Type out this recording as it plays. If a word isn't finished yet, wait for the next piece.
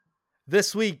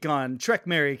This week on Trek,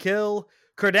 Marry, Kill,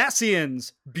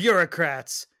 Cardassians,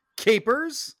 bureaucrats,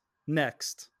 capers,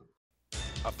 next.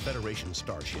 A Federation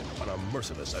starship on a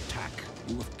merciless attack.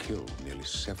 You have killed nearly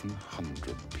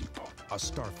 700 people. A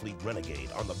Starfleet renegade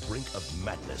on the brink of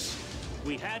madness.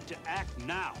 We had to act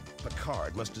now.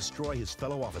 Picard must destroy his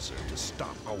fellow officer to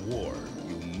stop a war.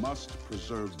 You must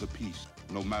preserve the peace,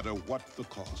 no matter what the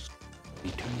cost. He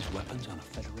turns weapons on a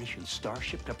Federation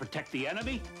starship to protect the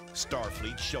enemy?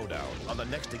 Starfleet Showdown on the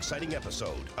next exciting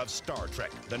episode of Star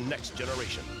Trek: The Next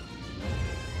Generation.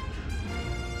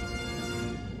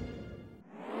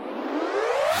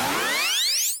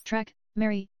 Trek,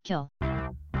 Marry, Kill.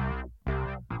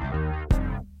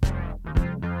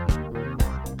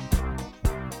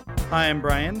 Hi, I'm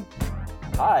Brian.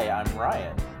 Hi, I'm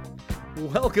Ryan.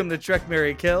 Welcome to Trek,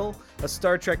 Marry, Kill, a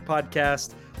Star Trek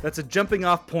podcast that's a jumping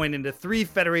off point into 3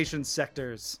 Federation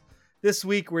sectors. This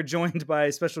week, we're joined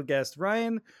by special guest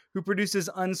Ryan, who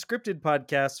produces unscripted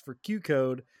podcasts for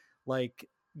QCODE, like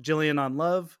Jillian on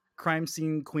Love, Crime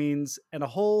Scene Queens, and a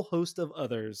whole host of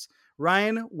others.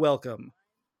 Ryan, welcome.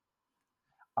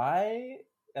 I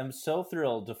am so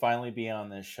thrilled to finally be on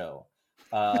this show.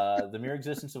 The mere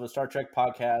existence of a Star Trek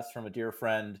podcast from a dear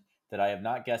friend that I have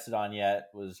not guested on yet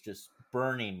was just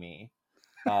burning me.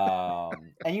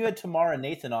 And you had Tamara and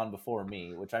Nathan on before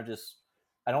me, which I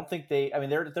don't think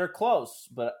they're close,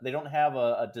 but they don't have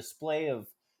a display of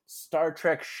Star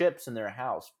Trek ships in their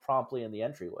house promptly in the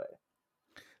entryway.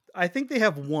 I think they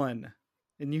have one,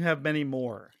 and you have many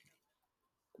more.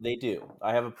 They do.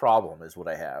 I have a problem, is what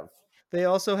I have. They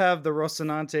also have the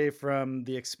Rocinante from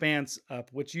The Expanse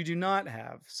up, which you do not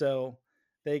have, so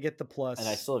they get the plus. And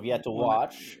I still have yet to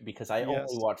watch, because I only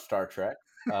watch Star Trek.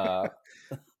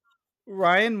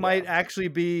 Ryan might actually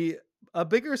be a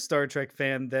bigger Star Trek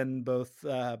fan than both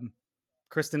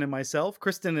Kristen and myself.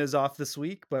 Kristen is off this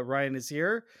week, but Ryan is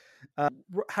here.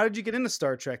 How did you get into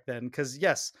Star Trek then? Because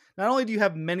yes, not only do you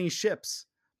have many ships,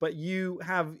 but you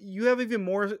have even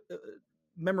more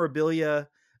memorabilia,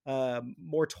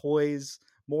 more toys,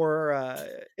 more.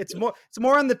 It's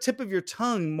more on the tip of your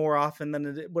tongue more often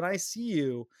than when I see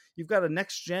you. You've got a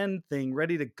next gen thing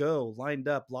ready to go, lined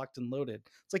up, locked and loaded.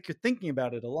 It's like you're thinking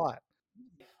about it a lot.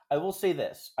 I will say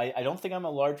this. I don't think I'm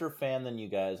a larger fan than you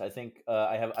guys. I think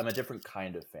I'm a different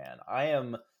kind of fan. I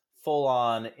am full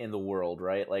on in the world,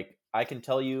 right? Like, I can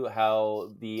tell you how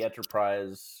the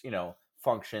Enterprise,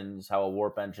 functions, how a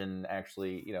warp engine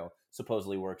actually,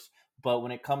 supposedly works. But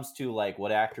when it comes to like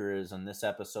what actor is in this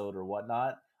episode or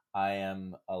whatnot, I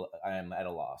am at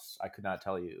a loss. I could not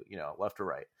tell you, left or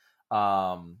right.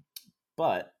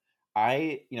 But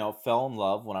I, fell in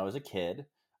love when I was a kid.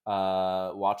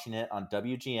 Watching it on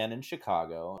WGN in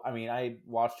Chicago. I mean, I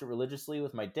watched it religiously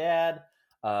with my dad,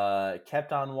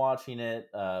 kept on watching it.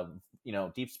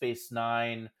 Deep Space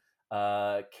Nine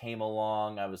came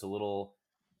along. I was a little,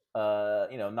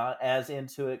 not as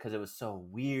into it because it was so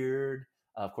weird.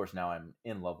 Of course, now I'm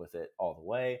in love with it all the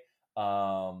way.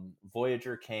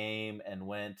 Voyager came and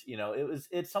went.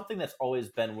 It's something that's always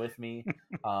been with me.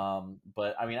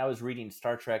 But I mean, I was reading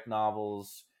Star Trek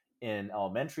novels in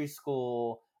elementary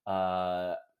school.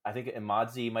 I think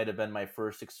Imadzi might have been my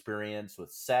first experience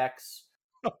with sex.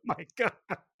 Oh my god!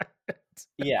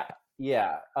 Yeah.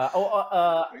 You're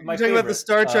My talking about the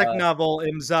Star Trek novel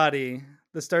Imzadi,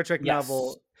 the Star Trek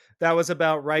novel that was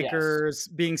about Riker's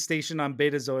being stationed on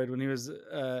Betazoid when he was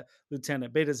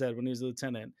lieutenant. Betazed when he was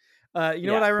lieutenant.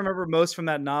 What I remember most from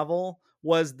that novel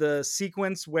was the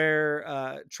sequence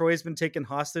where Troy's been taken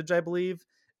hostage, I believe,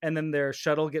 and then their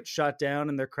shuttle gets shot down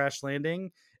and they're crash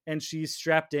landing, and she's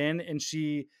strapped in, and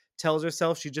she tells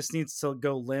herself she just needs to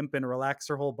go limp and relax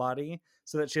her whole body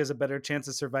so that she has a better chance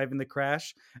of surviving the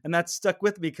crash. And that stuck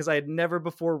with me because I had never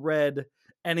before read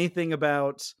anything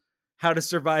about how to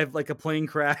survive like a plane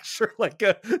crash or like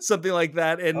something like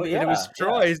that. And it was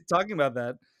Troy talking about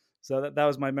that. So that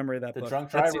was my memory of that book. The drunk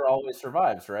driver always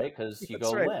survives, right? Because you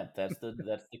go limp. That's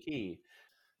the key.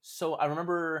 So I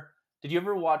remember. Did you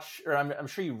ever watch, or I'm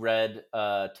sure you read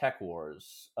Tech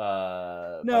Wars?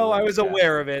 No, I was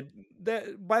aware of it.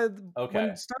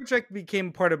 When Star Trek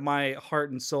became part of my heart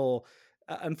and soul,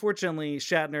 unfortunately,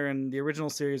 Shatner in the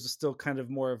original series was still kind of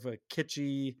more of a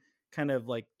kitschy, kind of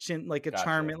like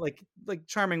charming, like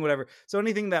charming, whatever. So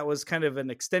anything that was kind of an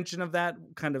extension of that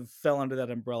kind of fell under that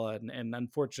umbrella, and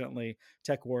unfortunately,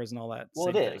 Tech Wars and all that. Well,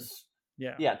 it is.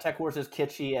 Yeah, Tech Wars is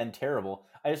kitschy and terrible.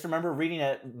 I just remember reading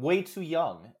it way too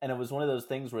young, and it was one of those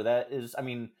things where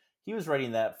he was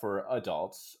writing that for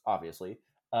adults, obviously,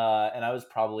 and I was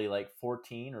probably like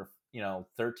 14 or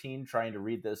 13 trying to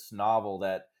read this novel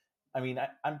that,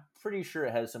 I'm pretty sure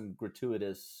it has some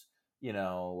gratuitous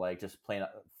like just plain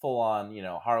full on,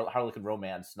 Harlequin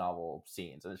romance novel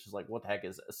scenes, and it's just like, what the heck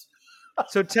is this?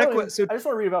 So Tech, I just want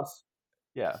to read about.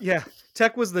 Yeah.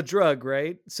 Tech was the drug,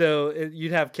 right? So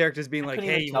you'd have characters being like,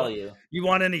 "Hey, you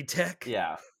want any tech?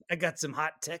 Yeah, I got some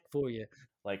hot tech for you."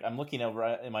 Like, I'm looking over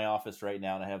in my office right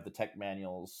now, and I have the tech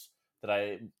manuals that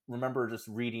I remember just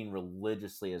reading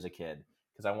religiously as a kid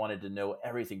because I wanted to know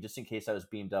everything, just in case I was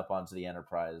beamed up onto the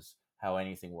Enterprise, how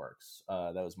anything works.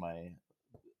 That was my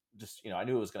I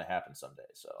knew it was going to happen someday.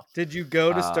 So, did you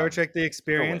go to Star Trek: The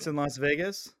Experience in Las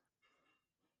Vegas?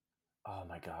 Oh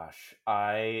my gosh,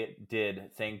 I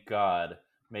did. Thank God,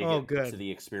 make it to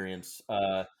the Experience.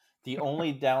 The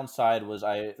only downside was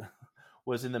I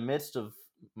was in the midst of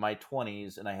my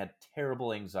 20s and I had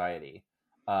terrible anxiety.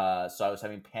 So I was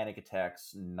having panic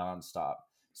attacks nonstop.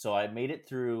 So I made it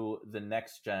through the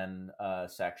next gen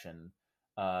section,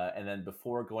 and then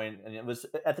before going, and it was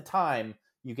at the time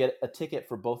you get a ticket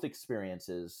for both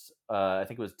experiences. I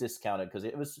think it was discounted because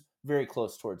it was very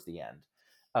close towards the end.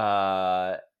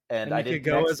 And I could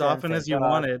go as often as you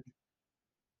wanted.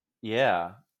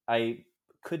 Yeah, I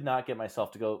could not get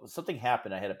myself to go. Something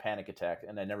happened. I had a panic attack,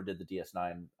 and I never did the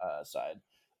DS9 side.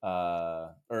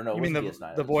 Or no, you mean the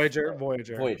DS9. The Voyager?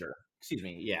 Voyager. Excuse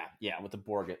me. Yeah, with the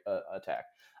Borg attack.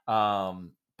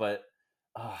 But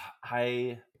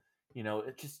I,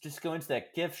 just going to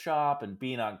that gift shop and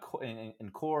being in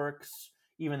Corks,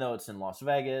 even though it's in Las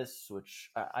Vegas,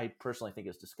 which I personally think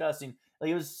is disgusting. Like,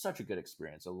 it was such a good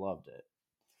experience. I loved it.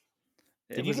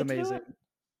 It was amazing.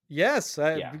 Yes,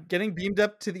 getting beamed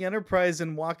up to the Enterprise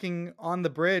and walking on the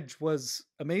bridge was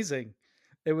amazing.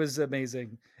 It was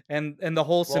amazing, and the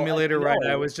whole simulator ride.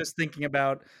 I was just thinking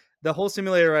about the whole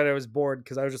simulator ride. I was bored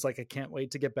because I was just like, I can't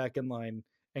wait to get back in line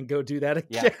and go do that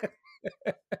again.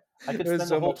 Yeah. I could spend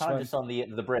the whole time just on the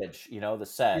bridge, the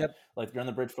set. Yep. Like, you're on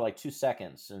the bridge for like 2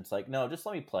 seconds, and it's like, no, just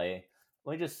let me play.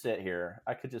 Let me just sit here.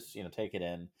 I could just take it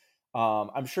in.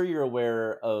 I'm sure you're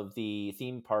aware of the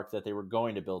theme park that they were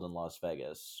going to build in Las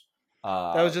Vegas.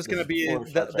 That was just going to be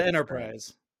the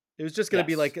Enterprise. It was just going to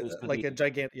be like a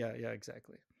gigantic. Yeah,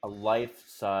 exactly. A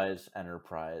life-size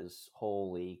Enterprise.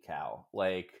 Holy cow!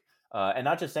 Like, and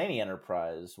not just any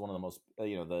Enterprise. One of the most,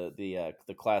 the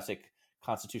classic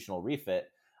Constitutional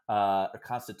refit, or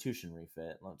Constitution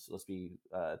refit. Let's be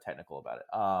technical about it.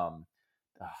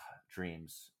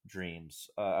 Dreams.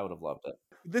 I would have loved it.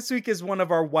 This week is one of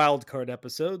our wildcard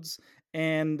episodes,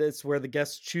 and it's where the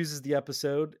guest chooses the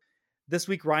episode. This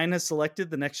week, Ryan has selected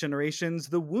The Next Generation's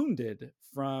The Wounded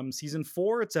from season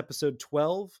 4. It's episode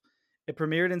 12. It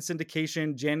premiered in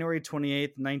syndication January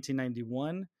 28th,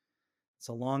 1991. It's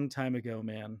a long time ago,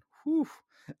 man. Whew.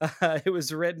 It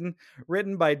was written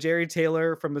by Jerry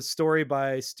Taylor from a story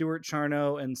by Stuart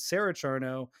Charno and Sarah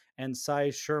Charno and Cy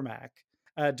Shermack.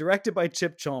 Directed by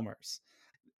Chip Chalmers.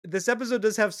 This episode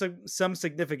does have some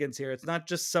significance here. It's not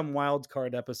just some wild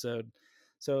card episode.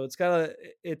 So it's got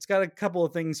a couple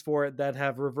of things for it that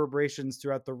have reverberations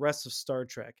throughout the rest of Star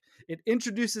Trek. It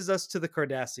introduces us to the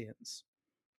Cardassians.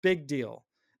 Big deal.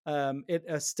 It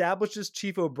establishes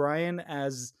Chief O'Brien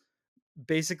as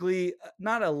basically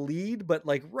not a lead, but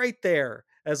like right there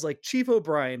as like Chief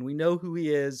O'Brien. We know who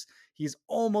he is. He's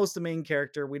almost the main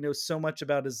character. We know so much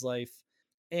about his life.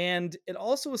 And it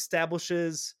also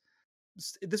establishes,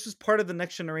 this was part of the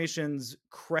Next Generation's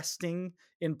cresting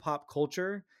in pop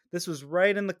culture. This was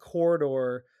right in the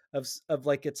corridor of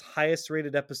like its highest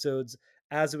rated episodes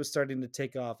as it was starting to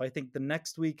take off. I think the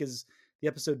next week is the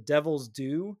episode Devil's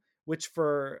Due, which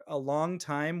for a long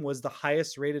time was the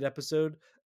highest rated episode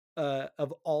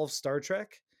of all of Star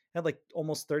Trek. It had like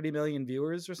almost 30 million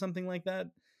viewers or something like that.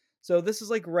 So this is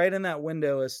like right in that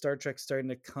window as Star Trek's starting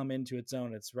to come into its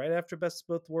own. It's right after Best of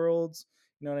Both Worlds.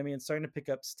 You know what I mean? It's starting to pick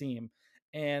up steam.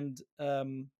 And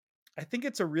I think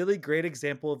it's a really great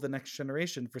example of the Next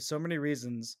Generation for so many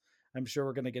reasons I'm sure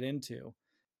we're going to get into.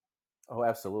 Oh,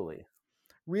 absolutely.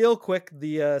 Real quick,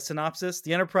 the synopsis.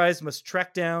 The Enterprise must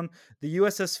track down the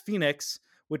USS Phoenix,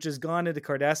 which has gone into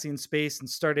Cardassian space and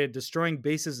started destroying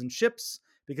bases and ships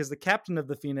because the captain of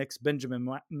the Phoenix, Benjamin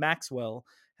Maxwell,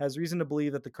 has reason to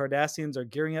believe that the Cardassians are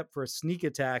gearing up for a sneak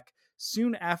attack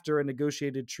soon after a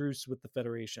negotiated truce with the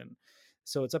Federation.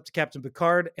 So it's up to Captain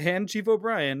Picard and Chief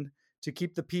O'Brien to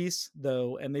keep the peace,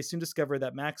 though, and they soon discover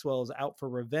that Maxwell is out for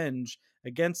revenge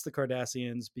against the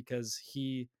Cardassians because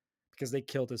they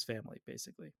killed his family,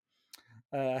 basically.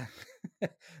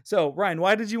 So, Ryan,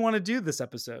 why did you want to do this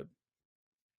episode?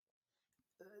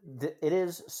 It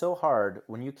is so hard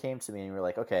when you came to me and you were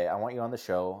like, okay, I want you on the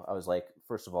show. I was like,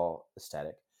 first of all,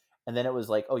 ecstatic. And then it was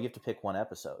like, oh, you have to pick one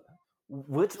episode.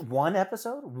 Which one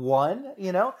episode? One,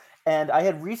 And I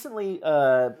had recently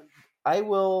I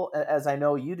will, as I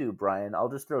know you do, Brian. I'll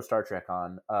just throw Star Trek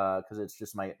on because it's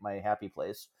just my happy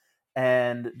place.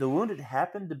 And The Wounded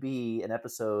happened to be an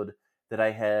episode that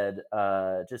I had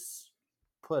just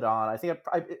put on. I think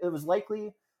it was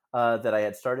likely that I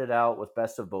had started out with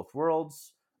Best of Both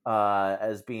Worlds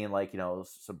as being like,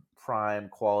 some prime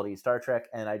quality Star Trek,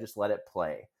 and I just let it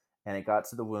play. And it got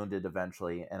to The Wounded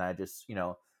eventually, and I just,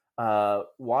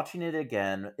 watching it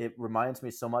again, it reminds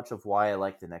me so much of why I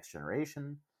like The Next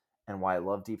Generation and why I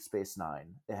love Deep Space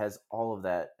Nine. It has all of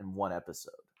that in one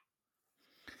episode.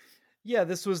 Yeah,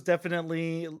 this was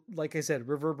definitely, like I said,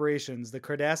 reverberations. The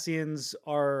Cardassians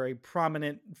are a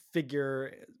prominent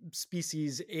figure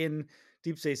species in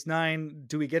Deep Space Nine.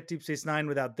 Do we get Deep Space Nine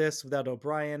without this, without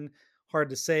O'Brien?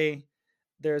 Hard to say.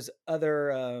 There's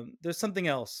something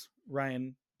else,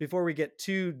 Ryan, before we get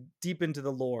too deep into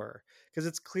the lore, because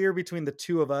it's clear between the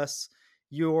two of us,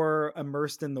 you're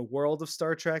immersed in the world of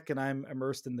Star Trek and I'm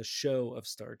immersed in the show of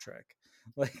Star Trek.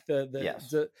 Like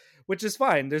the which is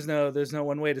fine. There's no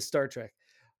one way to Star Trek.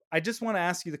 I just want to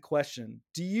ask you the question.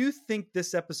 Do you think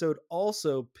this episode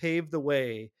also paved the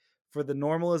way for the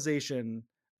normalization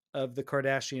of the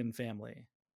Kardashian family?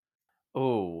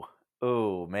 Oh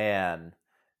man.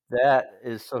 That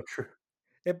is so true.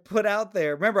 It put out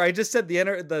there. Remember, I just said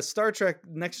the Star Trek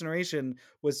Next Generation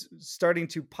was starting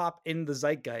to pop in the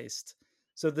zeitgeist.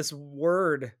 So this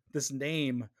word, this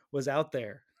name was out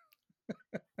there.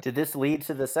 Did this lead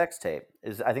to the sex tape?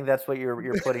 I think that's what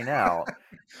you're putting out.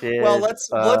 Well, let's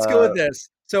go with this.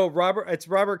 So Robert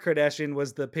Kardashian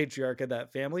was the patriarch of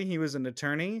that family. He was an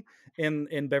attorney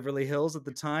in Beverly Hills at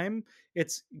the time.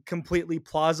 It's completely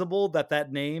plausible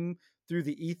that name through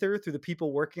the ether, through the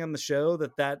people working on the show,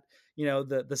 that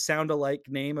the sound alike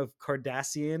name of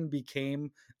Cardassian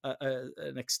became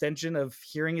an extension of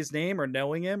hearing his name or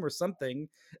knowing him or something.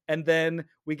 And then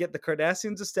we get the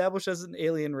Cardassians established as an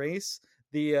alien race.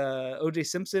 The O.J.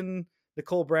 Simpson,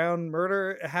 Nicole Brown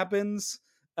murder happens.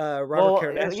 Robert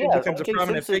Kardashian becomes a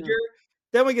prominent figure.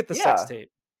 Then we get the sex tape.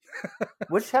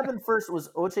 Which happened first? Was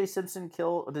O.J. Simpson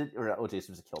killed? Or not O.J.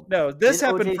 Simpson killed? No, this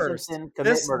happened first. Simpson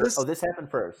commit murder? This happened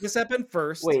first. This happened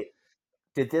first. Wait,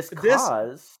 did this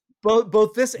cause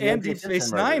both this and Deep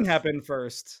Space Nine happened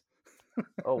first?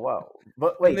 Oh wow!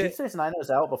 But wait, Deep Space Nine was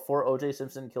out before O.J.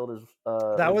 Simpson killed his.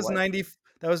 That was 90.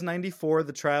 That was 94.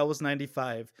 The trial was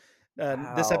 95.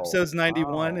 This episode's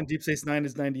 91, and Deep Space Nine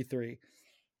is 93.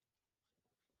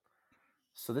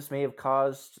 So this may have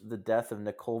caused the death of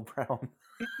Nicole Brown.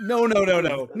 No. Okay, we're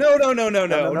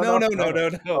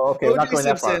not going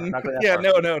that far. Yeah,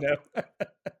 no.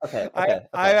 Okay.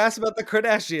 I asked about the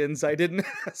Kardashians. I didn't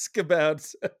ask about.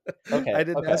 I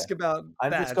didn't ask about.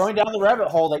 I'm just going down the rabbit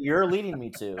hole that you're leading me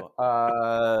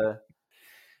to.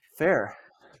 Fair.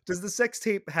 Does the sex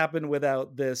tape happen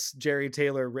without this Jerry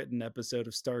Taylor written episode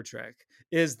of Star Trek?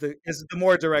 Is the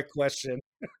more direct question.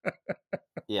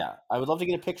 Yeah, I would love to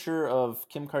get a picture of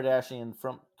Kim Kardashian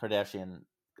from Kardashian.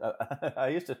 I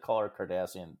used to call her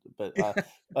Cardassian, but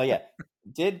yeah.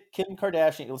 Did Kim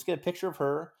Kardashian? Let's get a picture of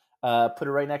her. Put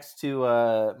it right next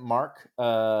to Mark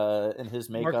in his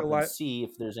makeup and see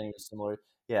if there's any similar.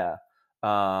 Yeah.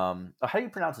 How do you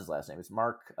pronounce his last name? It's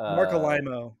Marc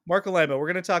Alaimo. Marc Alaimo.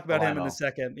 We're going to talk about him in a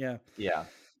second.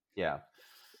 Yeah.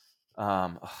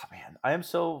 Oh man, I am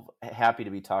so happy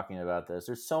to be talking about this.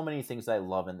 There's so many things I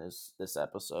love in this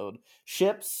episode.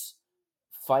 Ships,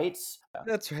 fights.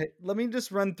 That's right. Let me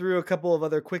just run through a couple of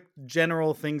other quick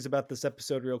general things about this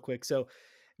episode real quick. So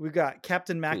we've got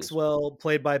Captain Maxwell,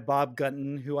 played by Bob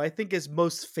Gunton, who I think is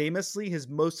his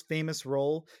most famous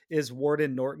role is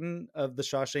Warden Norton of the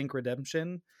Shawshank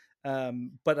Redemption.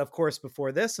 But of course,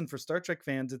 before this, and for Star Trek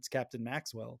fans, it's Captain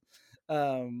Maxwell.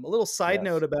 A little side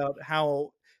note about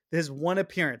how his one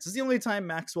appearance is the only time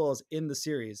Maxwell is in the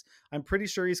series. I'm pretty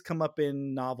sure he's come up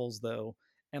in novels though.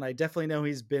 And I definitely know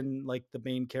he's been like the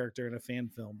main character in a fan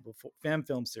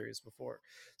film series before.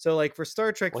 So like for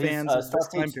Star Trek fans,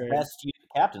 Starfleet's best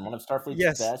captain, one of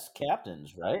Starfleet's best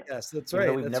captains, right? Yes, that's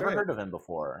right. We've never heard of him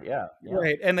before. Yeah.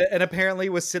 Right. And apparently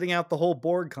was sitting out the whole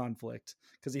Borg conflict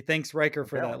because he thanks Riker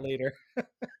for that later.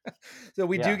 So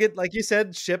we do get, like you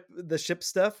said, the ship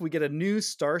stuff. We get a new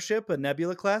starship, a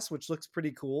Nebula class, which looks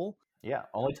pretty cool. Yeah.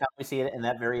 Only time we see it in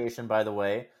that variation, by the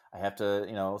way. I have to,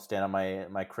 stand on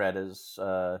my cred as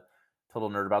total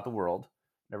nerd about the world.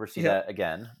 Never see that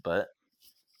again, but.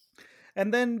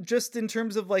 And then just in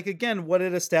terms of like, again, what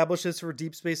it establishes for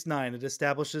Deep Space Nine, it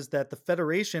establishes that the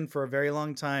Federation for a very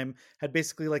long time had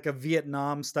basically like a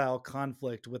Vietnam style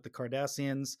conflict with the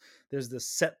Cardassians. There's the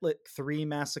Setlit 3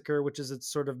 massacre, which is its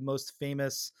sort of most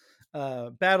famous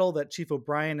battle that Chief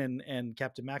O'Brien and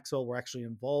Captain Maxwell were actually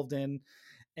involved in.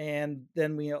 And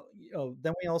then we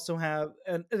also have,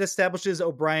 and it establishes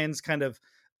O'Brien's kind of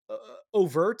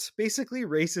overt, basically,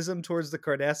 racism towards the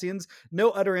Cardassians. No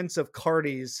utterance of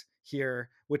Cardies here,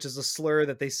 which is a slur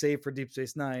that they save for Deep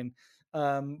Space Nine.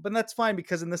 But that's fine,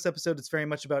 because in this episode, it's very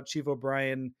much about Chief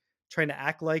O'Brien trying to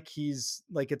act like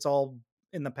it's all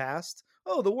in the past.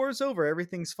 Oh, the war's over,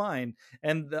 everything's fine.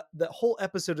 And the whole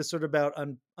episode is sort of about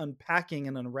unpacking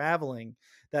and unraveling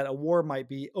that a war might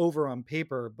be over on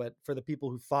paper, but for the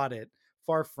people who fought it,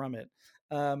 far from it.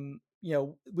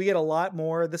 We get a lot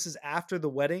more. This is after the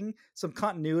wedding. Some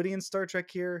continuity in Star Trek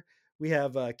here. We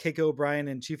have Keiko O'Brien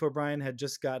and Chief O'Brien had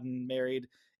just gotten married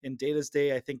in Data's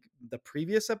Day, I think the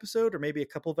previous episode, or maybe a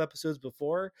couple of episodes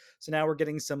before. So now we're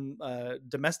getting some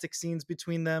domestic scenes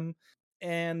between them.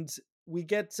 And we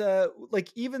get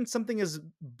even something as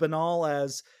banal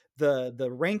as the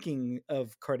ranking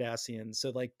of Cardassians.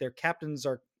 So like their captains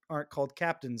aren't called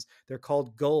captains, they're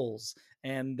called gulls,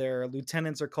 and their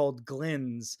lieutenants are called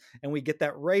glins, and we get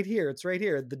that right here. It's right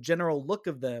here. The general look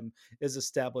of them is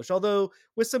established, although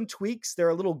with some tweaks. They're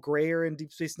a little grayer in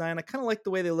Deep Space Nine. I kind of like the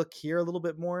way they look here a little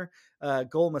bit more.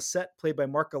 Gul Macet, played by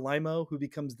Marc Alaimo, who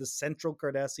becomes the central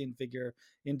Cardassian figure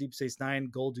in Deep Space Nine.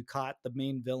 Gul Dukat, the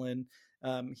main villain,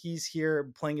 he's here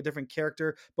playing a different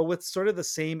character, but with sort of the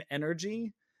same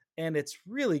energy, and it's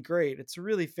really great. It's a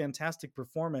really fantastic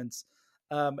performance.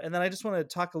 And then I just want to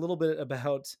talk a little bit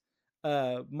about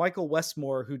Michael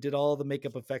Westmore, who did all the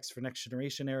makeup effects for Next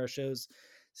Generation era shows.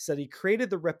 Said he created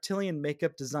the reptilian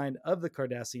makeup design of the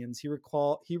Cardassians. He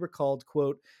recalled,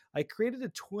 quote, "I created a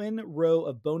twin row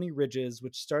of bony ridges,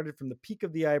 which started from the peak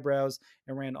of the eyebrows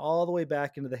and ran all the way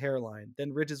back into the hairline.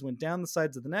 Then ridges went down the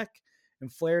sides of the neck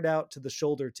and flared out to the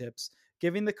shoulder tips,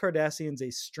 giving the Cardassians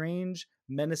a strange,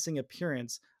 menacing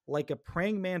appearance, like a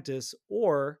praying mantis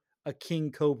or a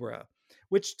king cobra."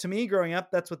 Which, to me, growing up,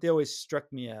 that's what they always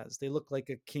struck me as. They look like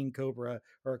a king cobra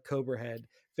or a cobra head.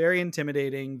 Very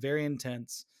intimidating, very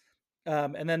intense.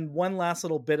 And then one last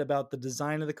little bit about the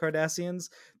design of the Cardassians.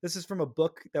 This is from a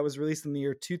book that was released in the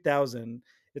year 2000.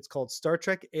 It's called Star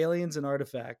Trek Aliens and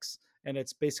Artifacts, and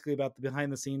it's basically about the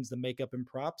behind the scenes, the makeup and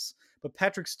props. But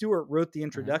Patrick Stewart wrote the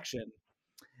introduction,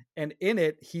 and in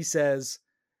it, he says,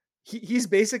 he's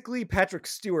basically, Patrick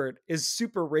Stewart is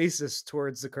super racist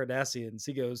towards the Cardassians.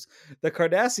 He goes, "The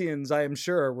Cardassians, I am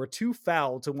sure, were too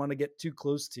foul to want to get too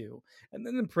close to." And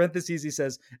then in parentheses, he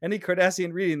says, "Any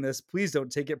Cardassian reading this, please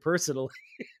don't take it personally."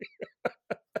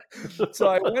 So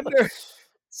I wonder,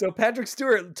 so Patrick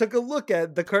Stewart took a look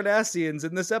at the Cardassians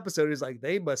in this episode. He's like,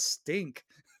 they must stink.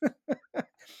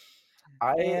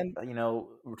 We're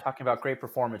talking about great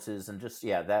performances, and just,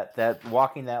 that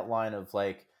walking that line of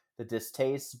like the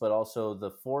distaste, but also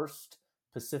the forced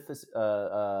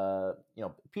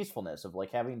peacefulness of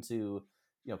like having to,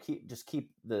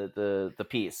 keep the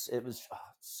peace. It was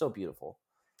so beautiful.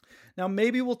 Now,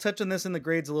 maybe we'll touch on this in the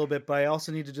grades a little bit, but I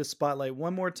also need to just spotlight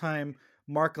one more time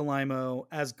Marc Alaimo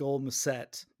as Gul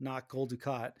Macet, not Gul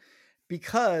Dukat,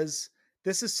 because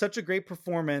this is such a great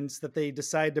performance that they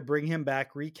decide to bring him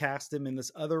back, recast him in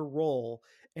this other role.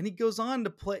 And he goes on to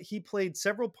play, he played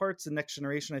several parts in Next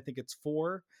Generation. I think it's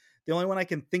 4. The only one I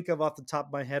can think of off the top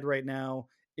of my head right now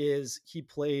is he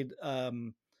played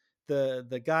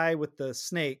the guy with the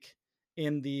snake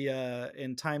in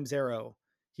in Time's Arrow.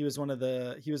 He was one of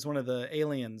the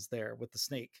aliens there with the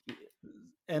snake.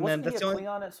 And wasn't then he a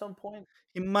Klingon at some point?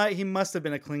 He must have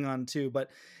been a Klingon too,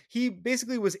 but he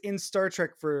basically was in Star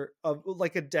Trek for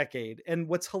like a decade. And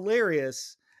what's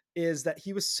hilarious is that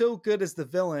he was so good as the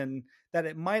villain that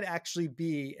it might actually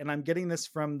be, and I'm getting this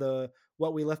from the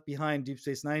What We Left Behind Deep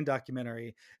Space Nine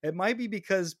documentary, it might be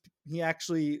because he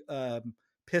actually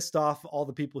pissed off all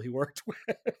the people he worked with.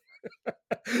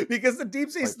 Because the Deep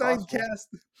Space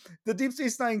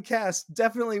Nine cast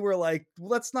definitely were like,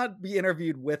 let's not be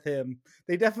interviewed with him.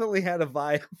 They definitely had a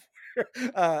vibe.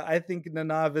 I think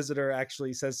Nana Visitor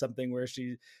actually says something where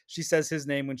she says his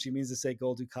name when she means to say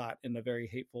Gul Dukat in a very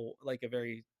hateful, like a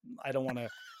very, I don't want to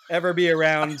ever be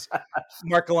around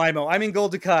Marc Alaimo. I mean Gul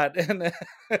Dukat,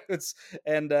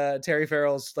 and Terry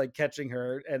Farrell's like catching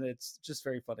her, and it's just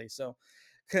very funny. So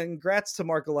congrats to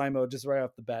Marc Alaimo just right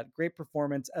off the bat. Great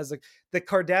performance as the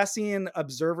Cardassian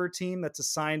observer team that's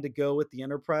assigned to go with the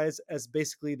Enterprise, as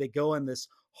basically they go on this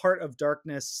Heart of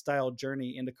Darkness style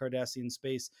journey into Cardassian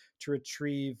space to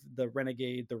retrieve the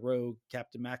renegade, the rogue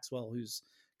Captain Maxwell, who's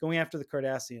going after the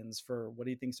Cardassians for what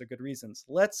he thinks are good reasons.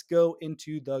 Let's go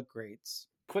into the grades.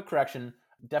 Quick correction.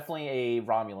 Definitely a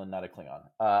Romulan, not a Klingon.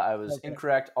 I was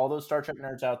incorrect. All those Star Trek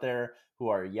nerds out there who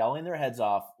are yelling their heads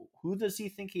off, who does he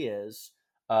think he is?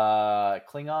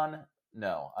 Klingon?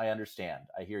 No, I understand.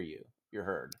 I hear you. You're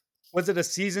heard. Was it a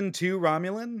season 2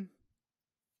 Romulan?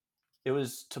 It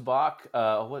was Tabak.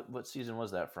 What season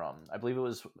was that from? I believe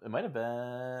it might have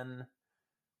been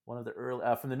one of the early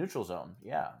from the Neutral Zone.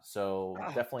 Yeah, so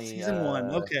definitely season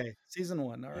 1. Okay, season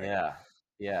 1. All right.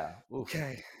 Yeah. Oof.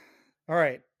 Okay. All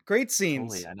right. Great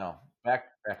scenes. Totally, I know. Back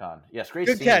on. Yes, great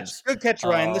Good scenes. Good catch,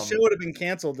 Ryan. The show would have been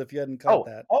canceled if you hadn't caught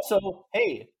that. Also,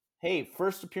 hey,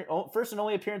 first and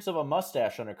only appearance of a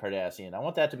mustache on a Cardassian. I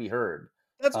want that to be heard.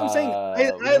 That's what I'm saying.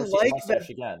 I like that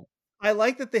again. I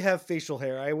like that they have facial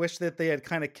hair. I wish that they had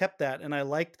kind of kept that, and I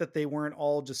liked that they weren't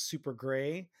all just super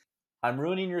gray. I'm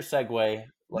ruining your segue.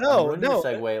 No.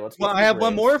 Let's well, I have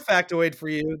one more factoid for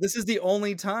you. This is the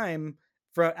only time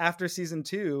after season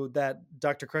 2 that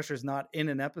Dr. Crusher's not in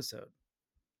an episode.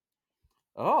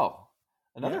 Oh,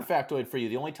 another factoid for you.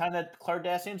 The only time that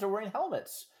Cardassians are wearing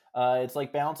helmets. It's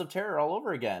like Balance of Terror all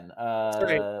over again. That's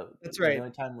right. The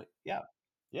only time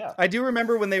yeah. I do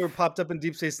remember when they were popped up in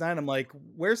Deep Space Nine. I'm like,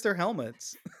 where's their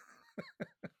helmets?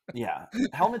 Yeah,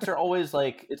 helmets are always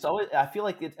like, it's always, I feel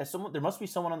like there must be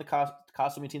someone on the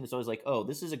costuming team that's always like, oh,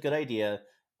 this is a good idea.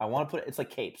 I want to put it's like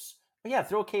capes. But yeah,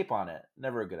 throw a cape on it.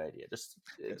 Never a good idea. It's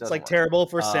like work. Terrible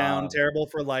for sound, terrible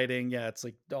for lighting. Yeah, it's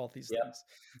like all these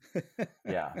things.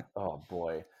 Yeah. Oh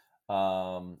boy.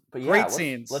 But yeah, great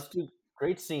scenes. Let's do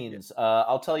great scenes.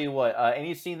 I'll tell you what.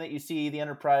 Any scene that you see the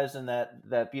Enterprise and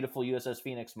that beautiful USS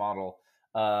Phoenix model,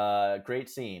 great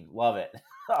scene. Love it.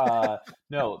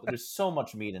 No, there's so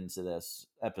much meat into this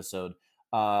episode.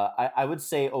 I would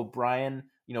say O'Brien.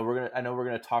 I know we're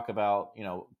gonna talk about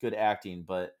good acting,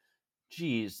 but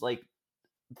geez, like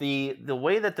the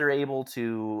way that they're able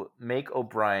to make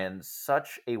O'Brien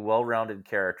such a well-rounded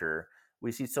character.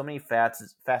 We see so many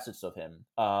facets of him.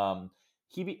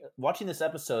 Watching this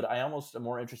episode, I almost am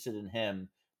more interested in him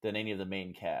than any of the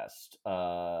main cast.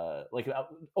 Overall,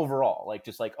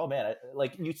 oh man,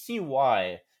 you see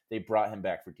why they brought him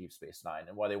back for Deep Space Nine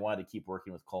and why they wanted to keep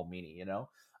working with Cole Meany, and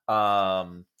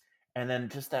then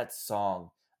just that song.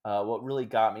 What really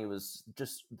got me was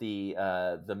just the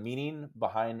meaning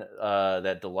behind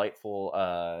that delightful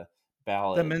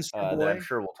ballad the Minstrel Boy. That I'm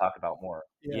sure we'll talk about more.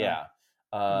 Yeah.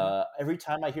 Every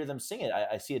time I hear them sing it,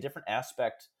 I see a different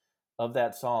aspect of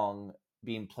that song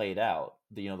being played out.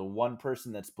 The one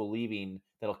person that's believing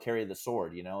that'll carry the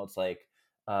sword. It's like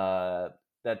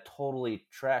that totally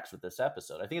tracks with this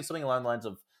episode. I think it's something along the lines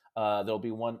of there'll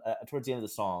be one towards the end of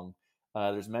the song.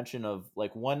 There's mention of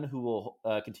like one who will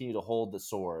continue to hold the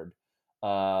sword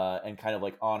and kind of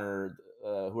like honor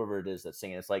whoever it is that's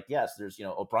singing. It's like, yes, there's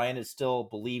O'Brien is still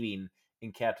believing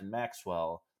in Captain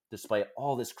Maxwell despite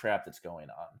all this crap that's going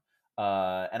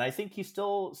on, and I think he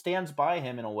still stands by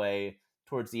him in a way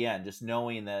towards the end, just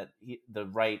knowing that the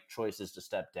right choice is to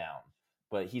step down,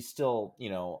 but he's still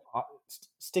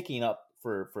sticking up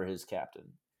for his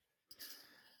captain.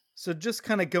 So just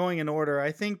kind of going in order,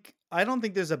 I don't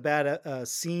think there's a bad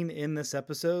scene in this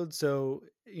episode. So,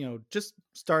 just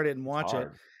start it and watch it.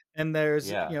 And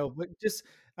there's, but just,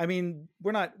 I mean,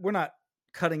 we're not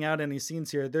cutting out any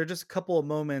scenes here. There are just a couple of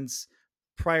moments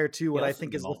prior to what I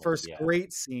think is the first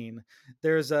great scene.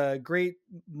 There's a great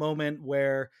moment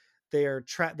where they've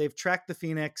tracked the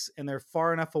Phoenix and they're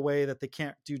far enough away that they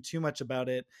can't do too much about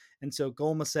it. And so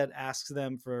Gul Macet asks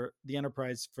them for the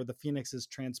Enterprise for the Phoenix's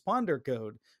transponder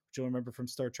code, which you'll remember from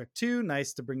Star Trek 2.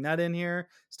 Nice to bring that in here.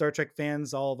 Star Trek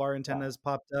fans, all of our antennas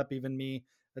popped up. Even me,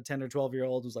 a 10 or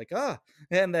 12-year-old, was like,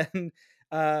 and then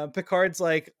Picard's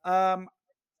like, I'm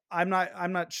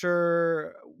not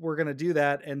sure we're going to do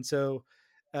that. And so,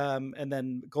 and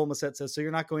then Gul Macet says, so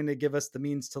you're not going to give us the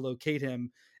means to locate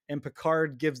him. And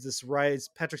Picard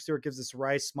Patrick Stewart gives this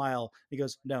wry smile. He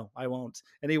goes, no, I won't.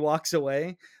 And he walks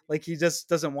away. Like he just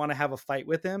doesn't want to have a fight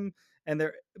with him.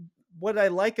 And what I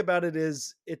like about it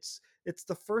is it's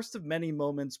the first of many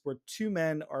moments where two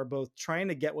men are both trying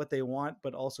to get what they want,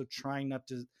 but also trying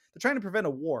to prevent a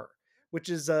war, which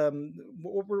is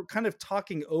what we're kind of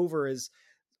talking over is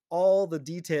all the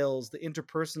details, the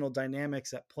interpersonal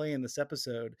dynamics at play in this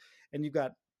episode. And you've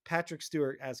got Patrick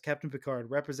Stewart as Captain Picard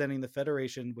representing the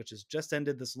Federation, which has just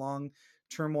ended this long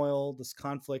turmoil, this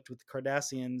conflict with the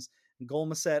Cardassians, and Gul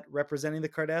Macet representing the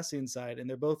Cardassian side. And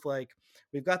they're both like,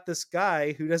 we've got this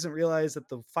guy who doesn't realize that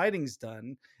the fighting's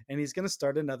done and he's going to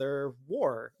start another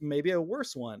war, maybe a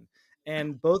worse one.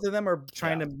 And both of them are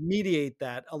trying to mediate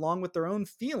that along with their own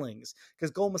feelings,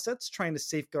 because Gul Macet's trying to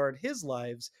safeguard his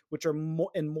lives, which are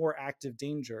in more active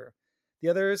danger. The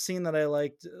other scene that I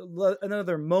liked,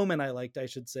 another moment I liked, I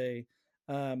should say.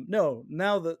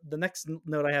 Now the next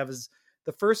note I have is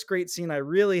the first great scene I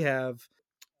really have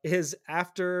is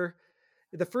after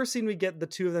the first scene we get the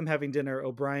two of them having dinner,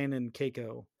 O'Brien and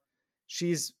Keiko.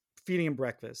 She's feeding him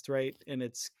breakfast, right? And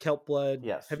it's kelp blood.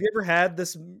 Yes. Have you ever had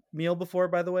this meal before,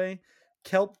 by the way?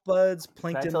 Kelp buds,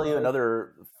 plankton. Can I tell you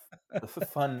another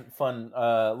fun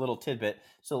little tidbit?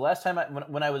 So last time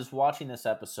when I was watching this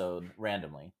episode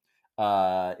randomly,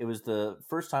 it was the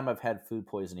first time I've had food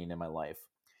poisoning in my life.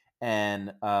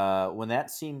 And when that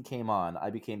scene came on, I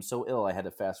became so ill I had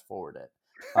to fast forward it.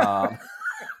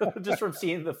 Just from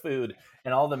seeing the food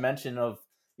and all the mention of,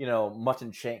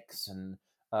 mutton shanks and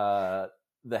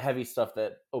the heavy stuff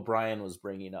that O'Brien was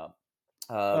bringing up.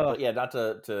 But yeah, not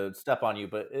to step on you,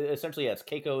 but essentially, yes,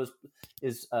 Keiko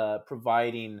is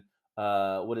providing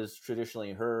what is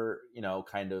traditionally her,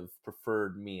 kind of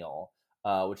preferred meal,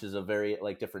 which is a very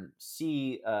different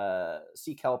sea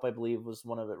kelp, I believe was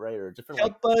one of it, right? Or different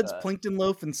kelp buds, plankton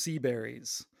loaf, and sea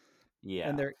berries. Yeah,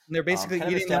 and they're basically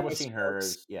kind of eating establishing her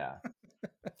as,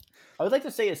 I would like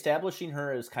to say establishing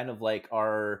her as kind of like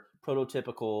our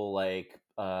prototypical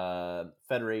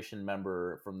Federation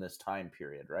member from this time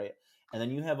period, right? And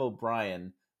then you have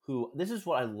O'Brien, who, this is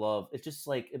what I love. It's just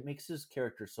it makes his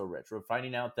character so rich. We're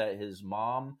finding out that his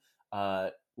mom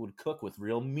would cook with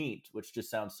real meat, which just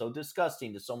sounds so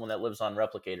disgusting to someone that lives on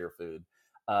replicator food,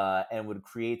 and would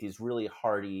create these really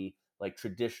hearty,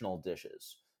 traditional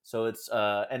dishes. So it's,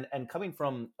 and coming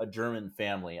from a German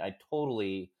family, I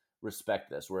totally respect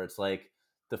this, where it's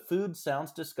the food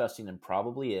sounds disgusting and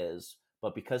probably is,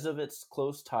 but because of its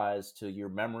close ties to your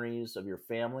memories of your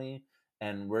family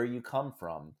and where you come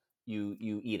from, you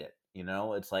eat it.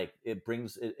 It's it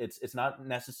brings it's not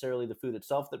necessarily the food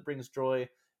itself that brings joy.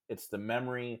 It's the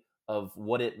memory of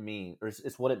what it means, or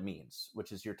it's what it means,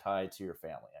 which is your tie to your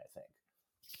family, I think.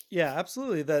 Yeah,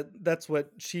 absolutely. That's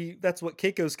what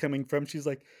Keiko's coming from.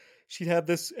 She'd have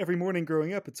this every morning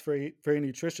growing up. It's very, very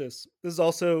nutritious. This is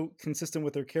also consistent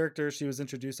with her character. She was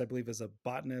introduced, I believe, as a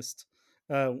botanist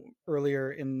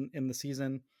earlier in the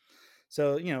season.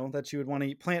 So, that she would want to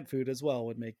eat plant food as well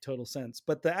would make total sense.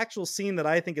 But the actual scene that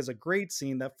I think is a great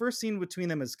scene, that first scene between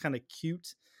them is kind of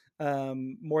cute,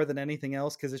 more than anything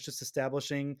else, because it's just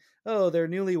establishing, they're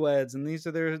newlyweds and these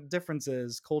are their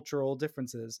differences, cultural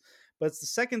differences. But it's the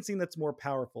second scene that's more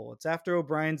powerful. It's after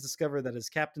O'Brien's discovered that his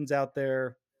captain's out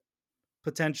there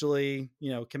potentially,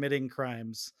 committing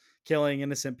crimes, killing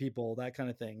innocent people, that kind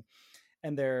of thing.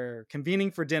 And they're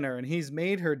convening for dinner, and he's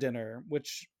made her dinner,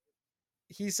 which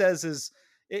he says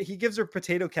he gives her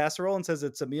potato casserole and says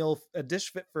it's a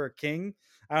dish fit for a king.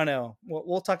 I don't know.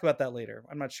 We'll talk about that later.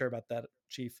 I'm not sure about that,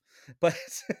 Chief, but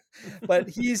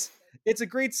it's a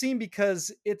great scene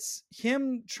because it's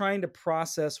him trying to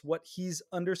process what he's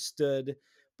understood,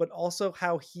 but also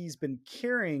how he's been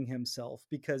carrying himself,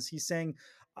 because he's saying,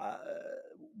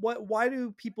 why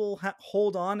do people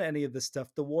hold on to any of this stuff?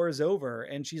 The war is over.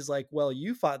 And she's like, well,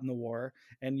 you fought in the war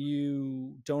and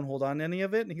you don't hold on to any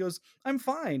of it. And he goes, I'm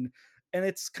fine. And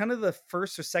it's kind of the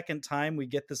first or second time we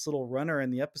get this little runner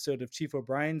in the episode of Chief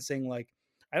O'Brien saying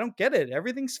I don't get it.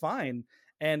 Everything's fine.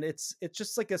 And it's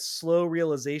just a slow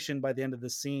realization by the end of the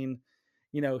scene.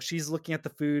 She's looking at the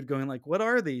food going what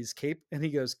are these, cape? And he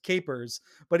goes, capers.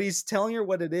 But he's telling her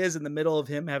what it is in the middle of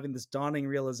him having this dawning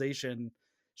realization.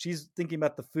 She's thinking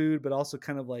about the food, but also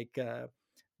kind of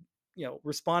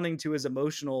responding to his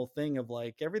emotional thing of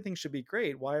everything should be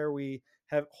great. Why are we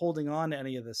holding on to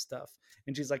any of this stuff?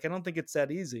 And she's like, I don't think it's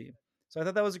that easy. So I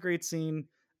thought that was a great scene.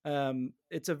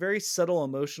 It's a very subtle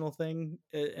emotional thing,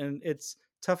 and it's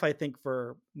tough, I think,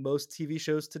 for most TV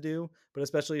shows to do, but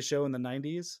especially a show in the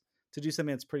 90s to do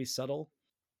something that's pretty subtle.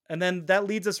 And then that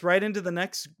leads us right into the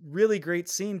next really great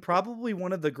scene, probably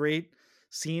one of the great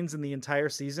scenes in the entire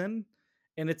season.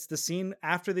 And it's the scene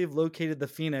after they've located the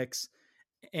Phoenix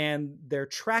and they're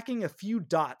tracking a few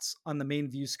dots on the main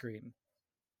view screen.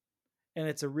 And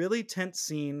it's a really tense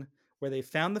scene where they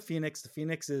found the Phoenix. The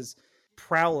Phoenix is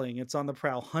prowling. It's on the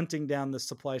prowl, hunting down the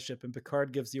supply ship. And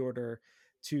Picard gives the order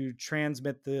to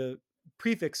transmit the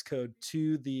prefix code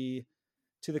to the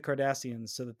Cardassians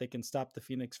so that they can stop the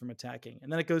Phoenix from attacking.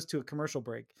 And then it goes to a commercial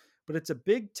break. But it's a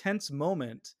big tense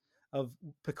moment of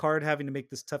Picard having to make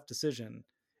this tough decision.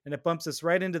 And it bumps us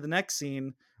right into the next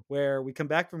scene where we come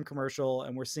back from commercial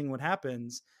and we're seeing what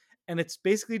happens. And it's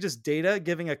basically just Data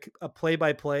giving a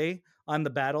play-by-play on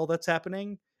the battle that's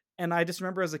happening. And I just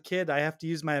remember as a kid, I have to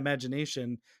use my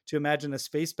imagination to imagine a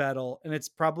space battle. And it's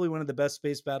probably one of the best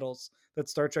space battles that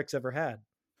Star Trek's ever had.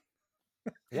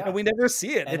 Yeah. And we never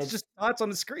see it. It's just dots on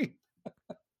the screen.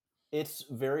 It's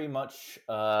very much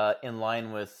in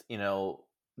line with,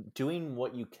 doing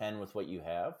what you can with what you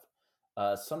have.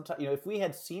 Sometimes, if we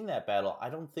had seen that battle, I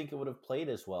don't think it would have played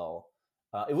as well.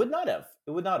 It would not have.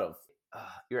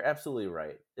 You're absolutely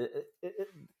right.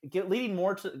 Giving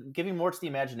more to the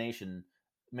imagination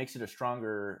makes it a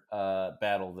stronger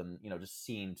battle than just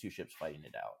seeing two ships fighting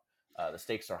it out. The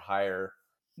stakes are higher.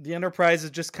 The Enterprise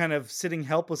is just kind of sitting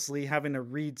helplessly, having to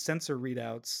read sensor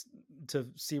readouts to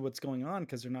see what's going on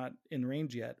because they're not in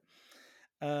range yet.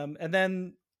 And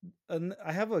then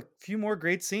I have a few more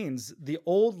great scenes. The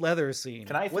old leather scene.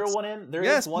 Can I throw one in? There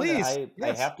yes, is one please. that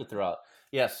I have to throw out.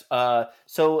 Yes.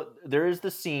 So there is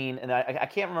the scene, and I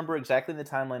can't remember exactly the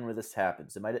timeline where this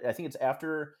happens. I think it's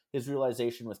after his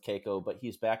realization with Keiko, but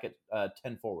he's back at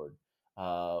 10 forward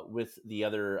with the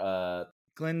other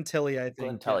Glenn Tilly, I think.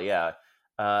 Glenn Tilly, yeah.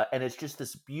 And it's just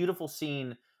this beautiful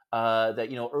scene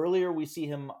that earlier we see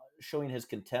him showing his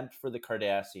contempt for the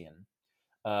Cardassian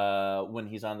when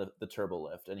he's on the turbo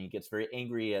lift, and he gets very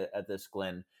angry at this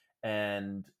Glenn.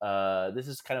 And this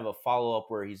is kind of a follow-up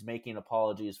where he's making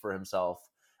apologies for himself.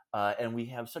 And we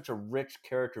have such a rich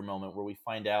character moment where we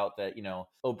find out that,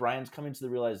 O'Brien's coming to the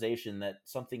realization that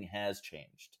something has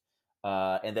changed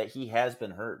and that he has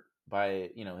been hurt by,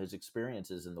 his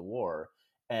experiences in the war.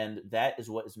 And that is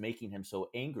what is making him so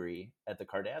angry at the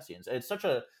Cardassians. It's such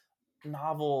a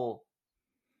novel,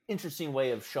 interesting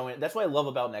way of showing it. That's what I love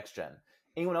about Next Gen.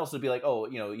 Anyone else would be like, oh,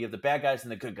 you have the bad guys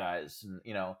and the good guys, and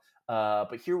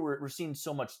but here we're seeing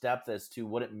so much depth as to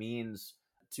what it means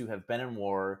to have been in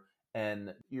war,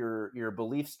 and your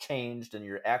beliefs changed, and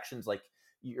your actions, like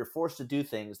you're forced to do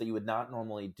things that you would not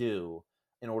normally do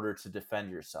in order to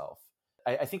defend yourself.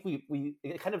 I think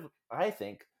it kind of, I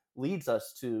think, leads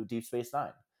us to Deep Space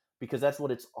Nine, because that's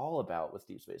what it's all about with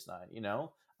Deep Space Nine.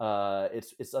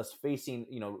 It's us facing,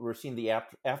 we're seeing the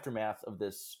aftermath of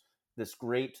this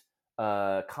great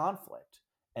conflict,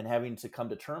 and having to come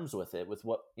to terms with it, with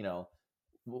what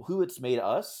who it's made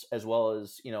us, as well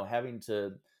as having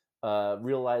to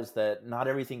realize that not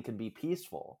everything can be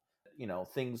peaceful.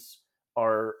 Things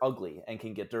are ugly and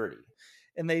can get dirty.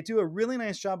 And they do a really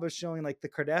nice job of showing like the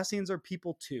Cardassians are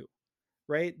people too,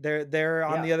 right? They're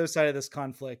on the other side of this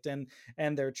conflict, and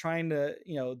they're trying to,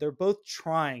 they're both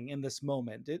trying in this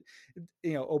moment.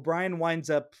 O'Brien winds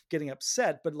up getting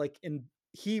upset, but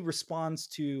he responds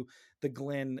to the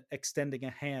Glenn extending a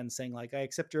hand saying like, I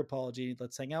accept your apology.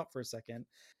 Let's hang out for a second.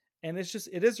 And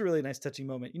it is a really nice touching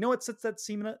moment. You know what sets that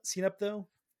scene up though?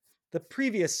 The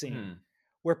previous scene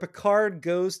where Picard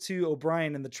goes to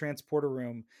O'Brien in the transporter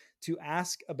room to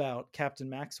ask about Captain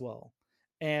Maxwell.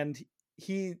 And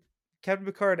Captain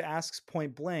Picard asks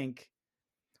point blank,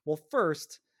 well,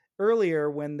 first,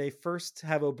 earlier when they first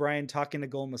have O'Brien talking to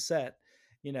Gul Macet,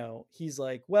 he's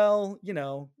like, well,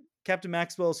 Captain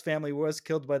Maxwell's family was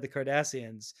killed by the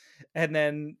Cardassians. And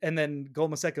then Gul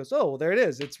Macet goes, oh, well, there it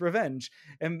is. It's revenge.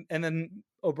 And then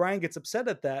O'Brien gets upset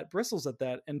at that, bristles at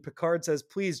that. And Picard says,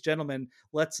 please, gentlemen,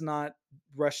 let's not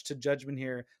rush to judgment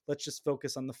here. Let's just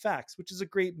focus on the facts, which is a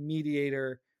great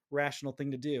mediator, rational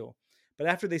thing to do. But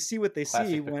after they see what they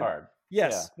see,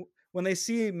 when they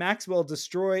see Maxwell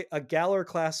destroy a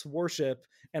Galler-class warship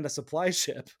and a supply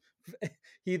ship,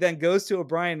 he then goes to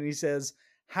O'Brien and he says,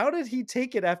 how did he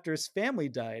take it after his family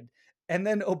died? And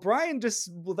then O'Brien, just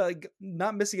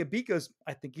not missing a beat, goes,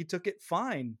 I think he took it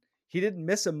fine. He didn't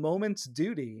miss a moment's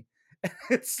duty.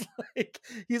 It's like,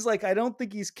 he's like, I don't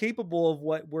think he's capable of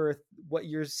what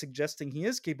you're suggesting he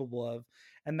is capable of.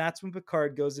 And that's when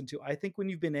Picard goes into, I think when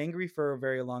you've been angry for a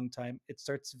very long time, it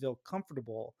starts to feel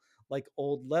comfortable, like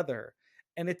old leather.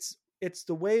 And it's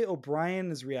the way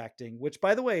O'Brien is reacting, which,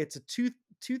 by the way, it's two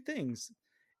things.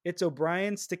 It's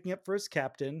O'Brien sticking up for his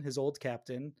captain, his old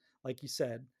captain, like you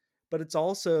said, but it's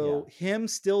also him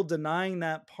still denying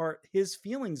that part, his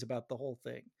feelings about the whole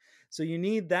thing. So you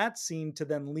need that scene to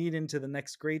then lead into the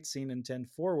next great scene in 10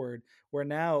 Forward, where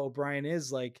now O'Brien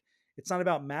is like, it's not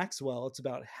about Maxwell, it's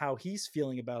about how he's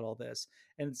feeling about all this.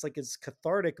 And it's like his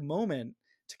cathartic moment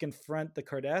to confront the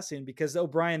Cardassian, because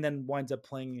O'Brien then winds up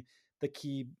playing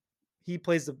he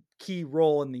plays the key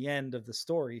role in the end of the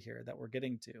story here that we're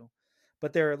getting to.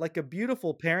 But they're like a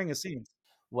beautiful pairing of scenes.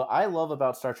 What I love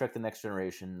about Star Trek The Next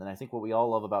Generation, and I think what we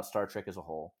all love about Star Trek as a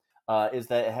whole, is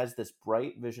that it has this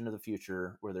bright vision of the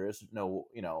future where there is no,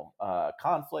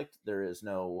 conflict, there is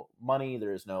no money,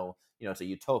 there is no, it's a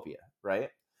utopia,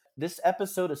 right? This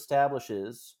episode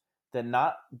establishes that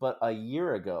not but a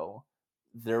year ago,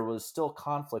 there was still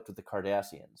conflict with the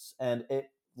Cardassians, and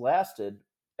it lasted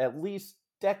at least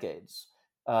decades.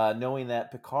 Knowing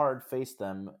that Picard faced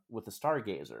them with the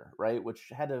Stargazer, right? Which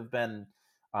had to have been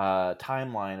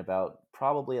timeline about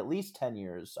probably at least 10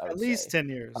 years, I would say. At least 10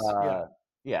 years,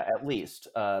 Yeah, at least.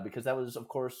 Because that was, of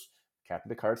course, Captain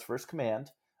Picard's first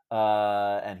command.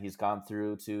 And he's gone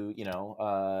through to,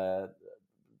 to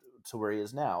where he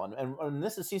is now. And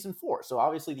this is season 4. So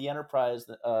obviously the Enterprise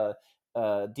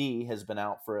D has been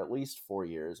out for at least 4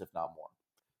 years, if not more.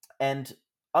 And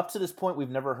up to this point, we've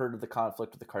never heard of the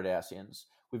conflict with the Cardassians.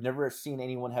 We've never seen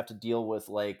anyone have to deal with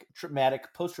like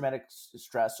post-traumatic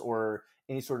stress or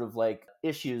any sort of like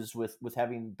issues with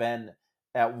having been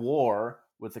at war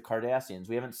with the Cardassians.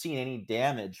 We haven't seen any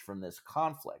damage from this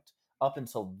conflict up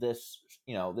until this,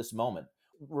 this moment.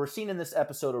 We're seeing in this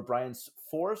episode O'Brien's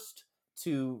forced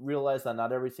to realize that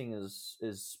not everything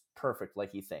is perfect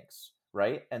like he thinks,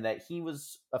 right? And that he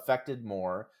was affected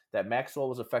more, that Maxwell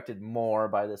was affected more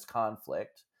by this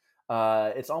conflict.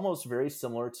 It's almost very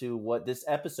similar to what this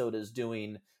episode is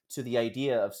doing to the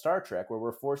idea of Star Trek, where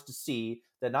we're forced to see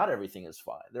that not everything is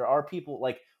fine. There are people,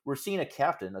 like we're seeing a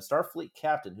captain, a Starfleet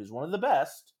captain, who's one of the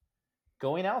best,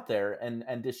 going out there and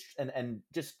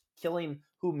just killing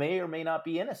who may or may not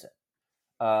be innocent,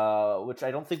 which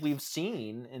I don't think we've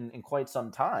seen in quite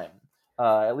some time,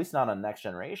 at least not on Next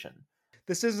Generation.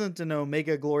 This isn't an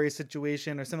Omega Glory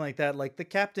situation or something like that. Like the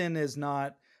captain is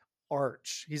not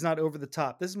arch. He's not over the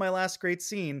top. This is my last great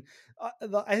scene.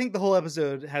 I think the whole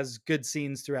episode has good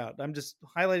scenes throughout. I'm just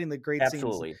highlighting the great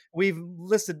Absolutely. scenes. We've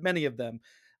listed many of them.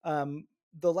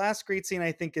 The last great scene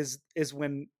I think is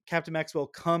when Captain Maxwell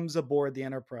comes aboard the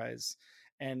Enterprise,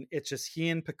 and it's just he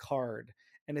and Picard,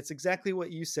 and it's exactly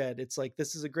what you said. It's like,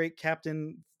 this is a great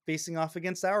captain facing off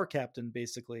against our captain,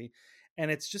 basically. And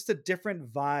it's just a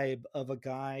different vibe of a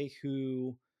guy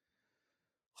who,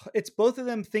 it's both of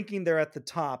them thinking they're at the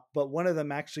top, but one of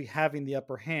them actually having the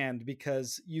upper hand,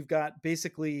 because you've got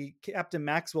basically Captain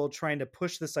Maxwell trying to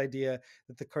push this idea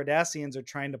that the Cardassians are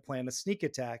trying to plan a sneak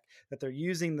attack, that they're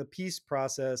using the peace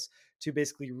process to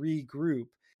basically regroup.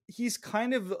 He's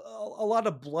kind of a lot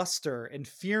of bluster and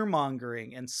fear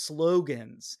mongering and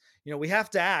slogans. We have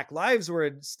to act. Lives were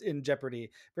in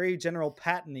jeopardy. Very General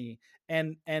Patton-y.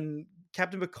 And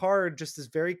Captain Picard just is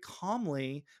very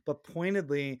calmly but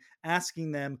pointedly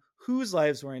asking them whose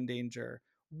lives were in danger.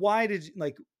 Why did you,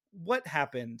 like, what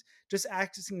happened? Just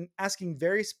asking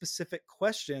very specific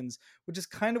questions, which is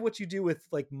kind of what you do with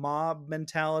like mob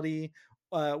mentality.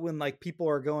 When like people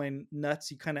are going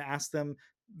nuts, you kind of ask them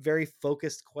very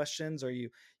focused questions, or you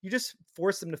just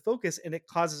force them to focus, and it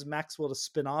causes Maxwell to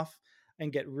spin off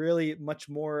and get really much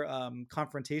more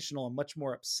confrontational and much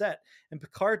more upset. And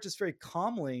Picard just very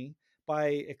calmly,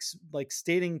 by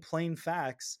stating plain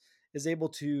facts, is able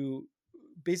to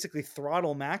basically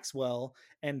throttle Maxwell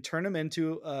and turn him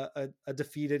into a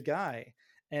defeated guy.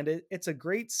 And it's a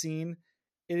great scene.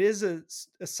 It is a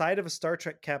side of a Star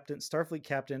Trek captain, Starfleet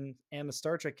captain, and a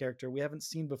Star Trek character we haven't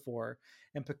seen before.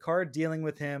 And Picard dealing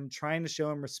with him, trying to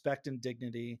show him respect and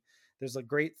dignity. There's a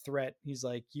great threat. He's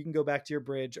like, you can go back to your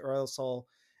bridge, or else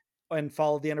and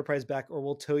follow the Enterprise back, or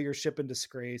we'll tow your ship in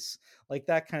disgrace. Like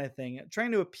that kind of thing.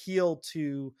 Trying to appeal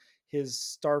to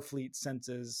his Starfleet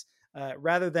senses,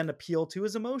 rather than appeal to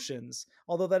his emotions,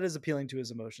 although that is appealing to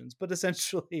his emotions. But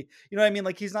essentially, what I mean?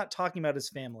 Like, he's not talking about his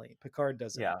family. Picard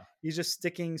doesn't. Yeah. He's just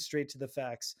sticking straight to the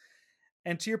facts.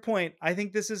 And to your point, I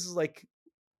think this is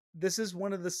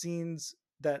one of the scenes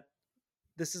that,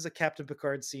 this is a Captain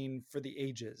Picard scene for the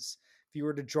ages. If you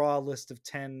were to draw a list of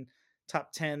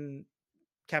top 10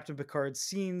 Captain Picard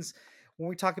scenes, when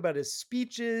we talk about his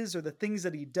speeches or the things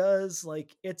that he does,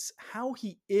 like, it's how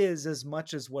he is as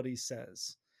much as what he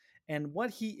says. And what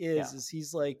he is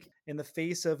he's like, in the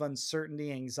face of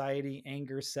uncertainty, anxiety,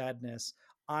 anger, sadness,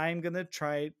 I'm going to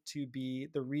try to be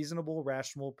the reasonable,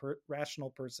 rational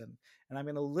person. And I'm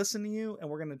going to listen to you, and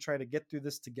we're going to try to get through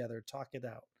this together, talk it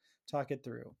out, talk it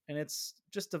through. And it's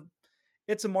just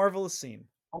it's a marvelous scene.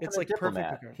 It's like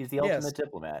diplomat. Perfect. He's the ultimate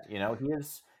diplomat.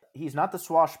 He's not the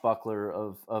swashbuckler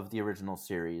of the original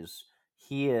series.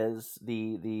 He is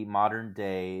the modern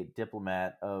day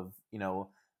diplomat of,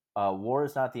 war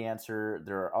is not the answer.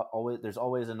 There's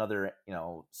always another,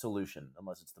 solution,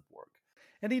 unless it's the Borg.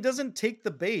 And he doesn't take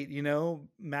the bait.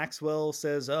 Maxwell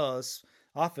says, "Oh, this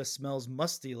office smells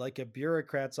musty, like a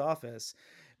bureaucrat's office,"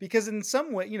 because in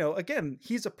some way, again,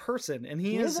 he's a person, and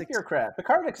he is a bureaucrat.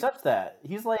 Picard accepts that.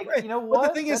 He's like, right. You know what? But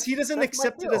the thing is, he doesn't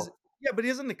accept it as but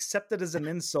he doesn't accept it as an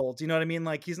insult. You know what I mean?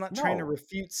 Like, he's not trying to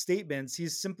refute statements.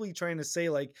 He's simply trying to say,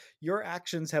 like, your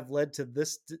actions have led to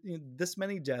this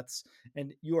many deaths,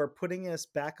 and you are putting us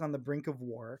back on the brink of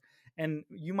war. And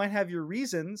you might have your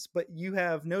reasons, but you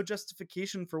have no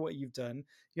justification for what you've done.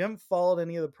 You haven't followed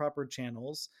any of the proper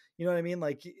channels. You know what I mean?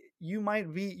 Like, you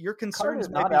might be, your concerns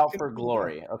Picard is not out for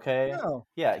glory. Okay. No.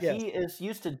 Yeah. Yes. He is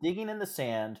used to digging in the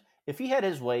sand. If he had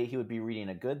his way, he would be reading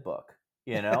a good book.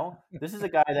 This is a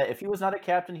guy that, if he was not a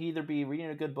captain, he'd either be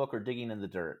reading a good book or digging in the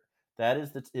dirt. That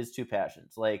is his two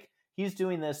passions. Like, he's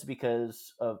doing this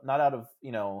because of, not out of,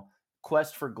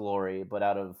 quest for glory, but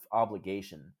out of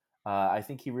obligation. I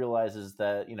think he realizes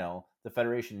that, the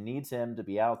Federation needs him to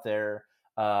be out there.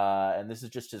 and this is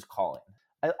just his calling.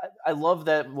 I love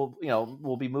that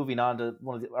we'll be moving on to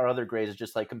one of our other grades, is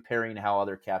just like comparing how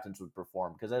other captains would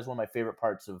perform, because that's one of my favorite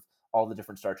parts of all the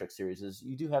different Star Trek series is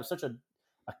you do have such a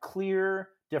clear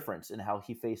difference in how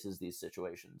he faces these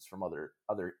situations from other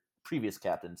previous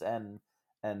captains and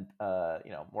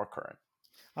more current.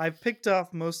 I've picked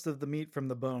off most of the meat from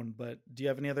the bone, but do you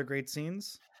have any other great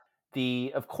scenes?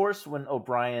 Of course, when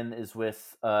O'Brien is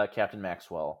with Captain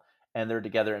Maxwell and they're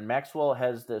together, and Maxwell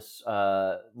has this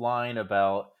line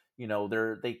about these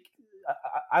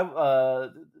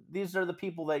are the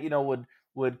people that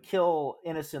would kill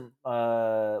innocent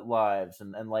lives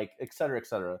and like et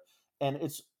cetera, and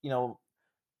it's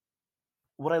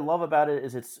what I love about it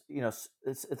is it's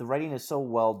the writing is so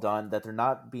well done that they're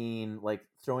not being like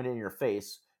throwing it in your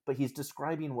face, but he's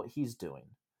describing what he's doing,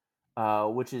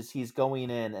 which is he's going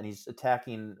in and he's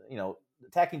attacking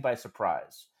by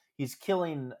surprise. He's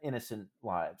killing innocent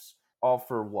lives, all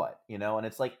for what, and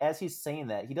it's like, as he's saying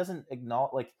that, he doesn't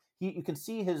acknowledge, like you can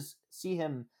see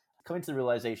him coming to the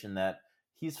realization that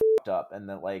he's fucked up and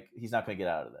that like he's not going to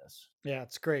get out of this. Yeah,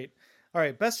 it's great. All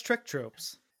right, best Trek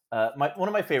tropes. One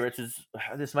of my favorites is,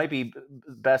 this might be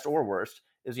best or worst,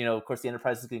 is of course the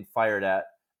Enterprise is getting fired at,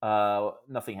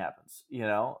 nothing happens.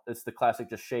 It's the classic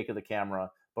just shake of the camera,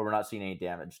 but we're not seeing any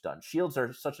damage done. Shields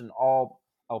are such an all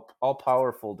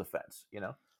powerful defense.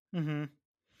 Mm-hmm.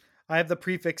 I have the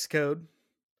prefix code.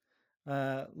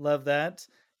 Love that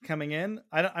coming in.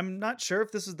 I'm not sure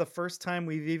if this is the first time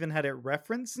we've even had it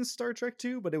referenced in Star Trek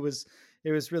 2, but it was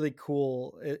really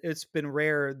cool. It's been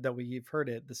rare that we've heard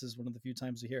it. This is one of the few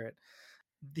times we hear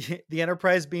it. The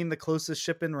Enterprise being the closest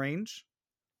ship in range.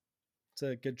 It's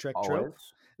a good Trek trope.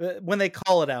 When they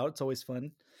call it out, it's always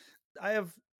fun. I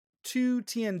have 2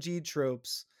 TNG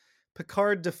tropes.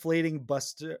 Picard deflating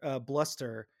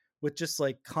bluster with just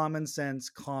like common sense,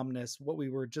 calmness, what we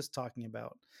were just talking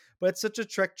about. But it's such a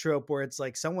Trek trope where it's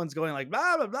like someone's going like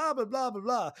blah, blah, blah, blah, blah, blah,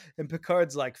 blah. And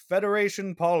Picard's like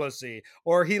Federation policy.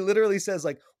 Or he literally says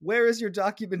like, where is your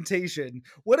documentation?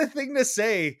 What a thing to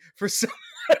say for someone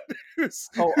who's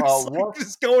like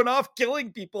just going off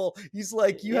killing people. He's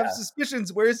like, you have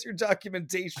suspicions. Where's your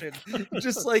documentation?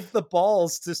 Just like the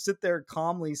balls to sit there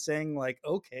calmly saying like,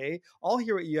 okay, I'll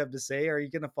hear what you have to say. Are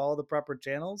you going to follow the proper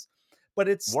channels? But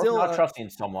it's still not trusting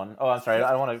someone. Oh, I'm sorry.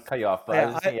 I don't want to cut you off, but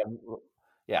I'm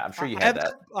sure you had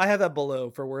that. I have that below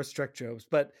for worst Trek tropes,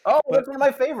 but that's one of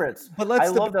my favorites. But I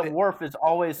love that Worf is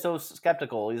always so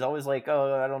skeptical. He's always like,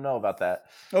 "Oh, I don't know about that."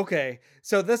 Okay,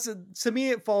 so this to me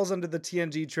it falls under the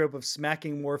TNG trope of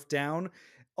smacking Worf down.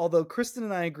 Although Kristen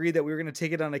and I agreed that we were going to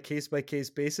take it on a case by case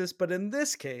basis, but in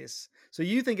this case, so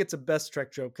you think it's a best Trek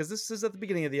trope because this is at the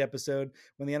beginning of the episode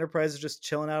when the Enterprise is just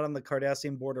chilling out on the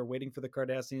Cardassian border, waiting for the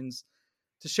Cardassians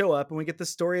to show up, and we get the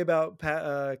story about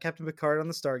Captain Picard on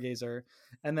the Stargazer,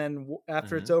 and then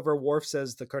after it's over, Worf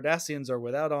says the Cardassians are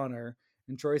without honor,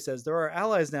 and Troy says they're our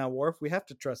allies now, Worf. We have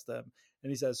to trust them, and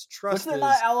he says trust. But they're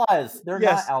not allies. They're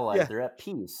not allies. Yeah. They're at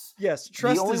peace. Yes,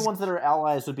 trust. The only ones that are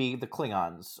allies would be the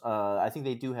Klingons. I think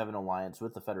they do have an alliance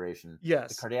with the Federation.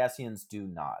 Yes, the Cardassians do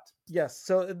not. Yes,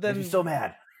 so then I'm so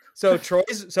mad. So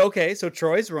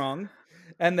Troy's wrong,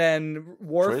 and then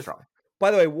Worf. Troy's wrong. By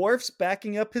the way, Worf's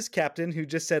backing up his captain who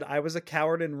just said, I was a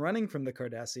coward and running from the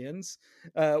Cardassians.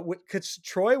 Because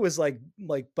Troy was like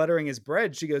buttering his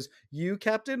bread. She goes, you,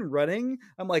 Captain, running?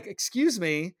 I'm like, excuse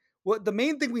me. What the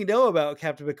main thing we know about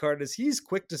Captain Picard is he's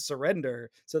quick to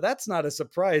surrender. So that's not a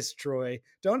surprise, Troy.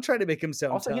 Don't try to make him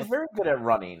sound also, tough. He's very good at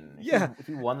running. Yeah.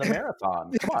 He won the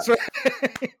marathon. Come on.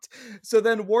 Right. So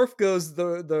then Worf goes,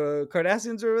 the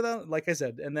Cardassians are without, like I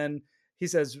said, and then he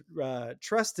says,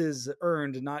 trust is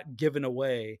earned, not given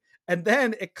away. And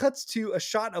then it cuts to a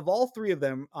shot of all 3 of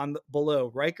them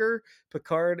below, Riker,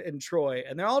 Picard, and Troy.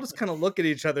 And they're all just kind of look at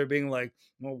each other being like,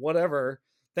 well, whatever.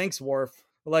 Thanks, Worf.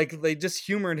 Like they just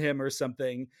humored him or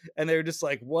something. And they're just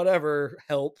like, whatever,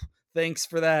 help. Thanks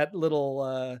for that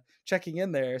little checking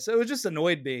in there. So it just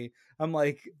annoyed me. I'm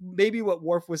like, maybe what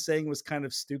Worf was saying was kind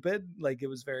of stupid. Like it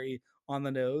was very on the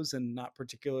nose and not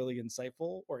particularly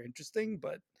insightful or interesting,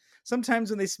 but sometimes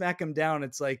when they smack him down,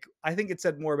 it's like, I think it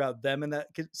said more about them in that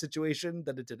situation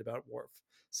than it did about Worf.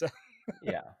 So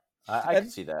yeah, I can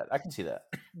see that. I can see that.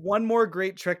 One more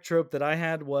great Trek trope that I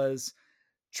had was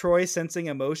Troy sensing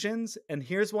emotions. And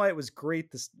here's why it was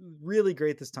great. Really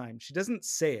great this time. She doesn't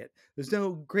say it. There's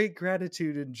no great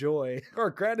gratitude and joy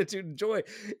or gratitude and joy.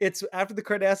 It's after the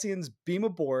Cardassians beam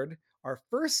aboard. Our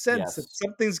first sense that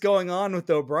something's going on with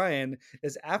O'Brien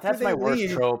is after That's they my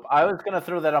leave. Worst trope. I was going to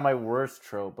throw that on my worst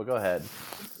trope, but go ahead.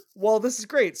 Well, this is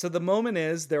great. So the moment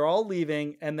is they're all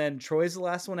leaving, and then Troy's the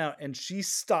last one out, and she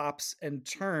stops and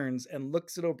turns and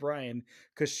looks at O'Brien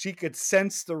because she could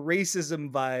sense the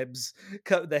racism vibes,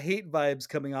 the hate vibes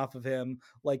coming off of him,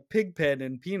 like Pigpen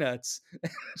and Peanuts.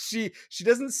 she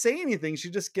doesn't say anything. She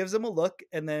just gives him a look,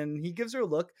 and then he gives her a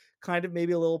look, kind of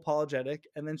maybe a little apologetic,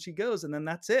 and then she goes, and then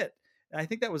that's it. And I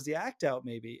think that was the act out,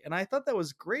 maybe. And I thought that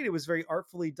was great. It was very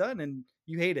artfully done, and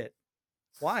you hate it.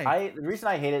 Why? The reason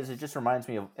I hate it is it just reminds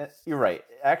me of. You're right.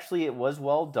 Actually, it was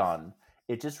well done.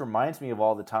 It just reminds me of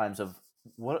all the times of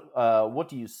what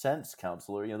do you sense,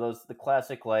 counselor? You know, the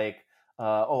classic like,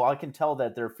 oh, I can tell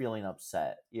that they're feeling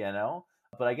upset. You know,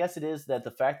 but I guess it is that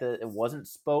the fact that it wasn't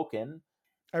spoken.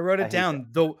 I wrote it down.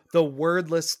 The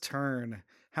wordless turn.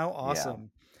 How awesome.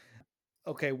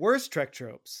 Yeah. Okay, worst Trek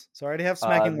tropes. So I already have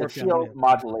smacking the shield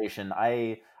modulation.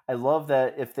 I love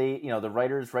that if they, the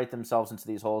writers write themselves into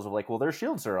these holes of like, well, their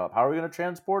shields are up. How are we going to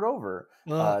transport over?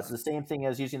 It's the same thing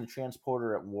as using the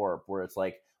transporter at warp, where it's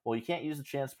like, well, you can't use the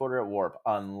transporter at warp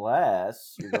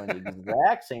unless you're going the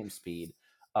exact same speed.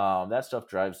 That stuff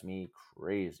drives me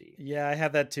crazy. Yeah, I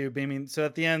have that too. I mean, so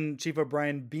at the end, Chief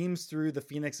O'Brien beams through the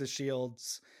Phoenix's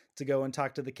shields to go and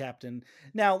talk to the captain.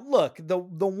 Now, look, the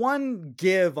one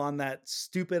give on that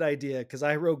stupid idea, because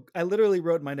I literally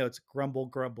wrote in my notes,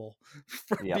 grumble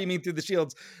for beaming through the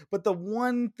shields. But the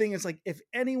one thing is like, if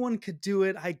anyone could do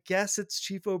it, I guess it's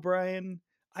Chief O'Brien.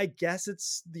 I guess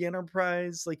it's the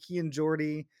Enterprise. Like he and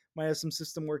Geordi might have some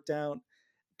system worked out.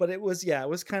 But it was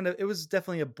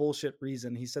definitely a bullshit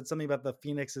reason. He said something about the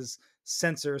Phoenix's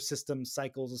sensor system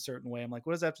cycles a certain way. I'm like,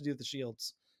 what does that have to do with the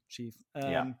shields, Chief?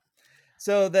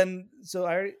 So then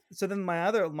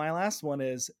my last one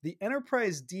is the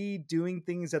Enterprise D doing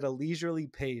things at a leisurely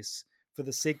pace for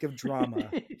the sake of drama.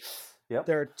 Yep.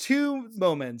 There are two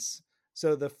moments.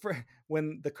 So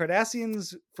when the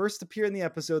Cardassians first appear in the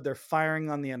episode, they're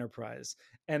firing on the Enterprise,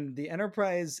 and the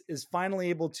Enterprise is finally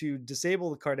able to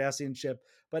disable the Cardassian ship,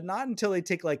 but not until they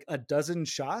take like a dozen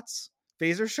shots,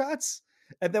 phaser shots.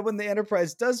 And then when the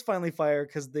Enterprise does finally fire,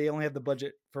 because they only have the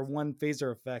budget for one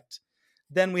phaser effect,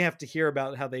 then we have to hear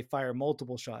about how they fire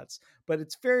multiple shots. But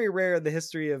it's very rare in the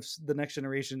history of the Next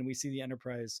Generation we see the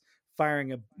Enterprise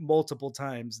firing multiple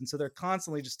times, and so they're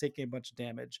constantly just taking a bunch of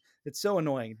damage. It's so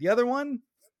annoying. The other one,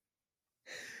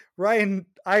 Ryan,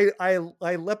 I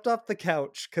leapt off the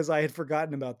couch because I had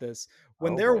forgotten about this.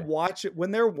 When they're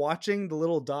watching the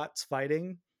little dots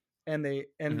fighting, and they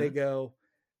go,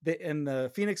 and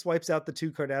the Phoenix wipes out the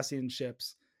two Cardassian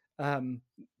ships.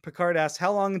 Picard asks,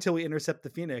 how long until we intercept the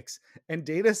Phoenix? And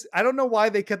Data, I don't know why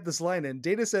they kept this line in.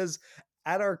 Data says,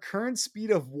 at our current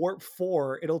speed of warp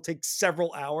 4, it'll take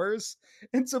several hours.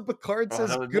 And so Picard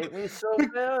says,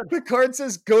 Picard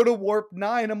says, go to warp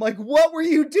 9. I'm like, what were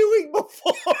you doing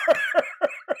before?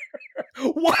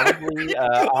 Probably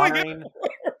honoring.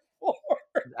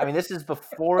 I mean, this is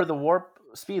before the warp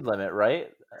speed limit, right?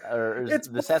 Or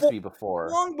this has to be before,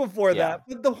 long before that.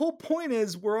 But the whole point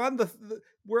is we're on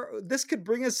this could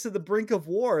bring us to the brink of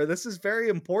war. This is very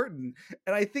important.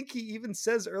 And I think he even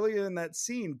says earlier in that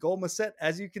scene, Gul Macet,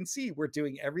 as you can see, we're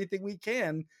doing everything we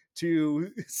can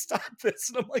to stop this.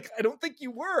 And I'm like, I don't think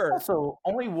you were. Also,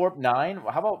 only warp 9.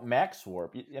 How about max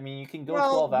warp? I mean, you can go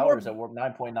 12 hours at warp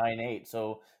 9.98.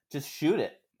 So just shoot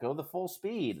it. Go the full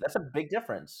speed. That's a big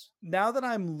difference. Now that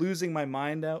I'm losing my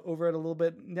mind over it a little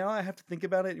bit, now I have to think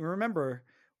about it. Remember,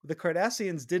 the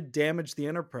Cardassians did damage the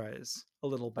Enterprise a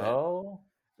little bit. Oh,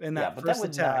 in that first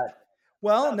attack.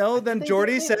 Then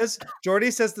Geordi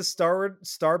says the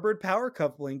starboard power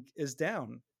coupling is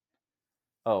down.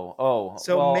 So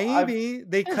well, maybe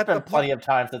they cut the plenty of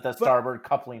times that the starboard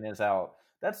coupling is out.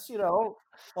 That's all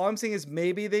I'm saying is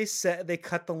maybe they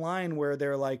cut the line where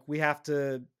they're like, we have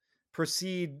to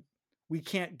proceed. We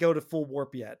can't go to full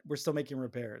warp yet. We're still making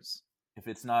repairs. If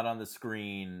it's not on the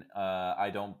screen,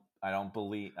 I don't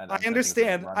believe. I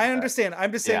understand. I'm just saying,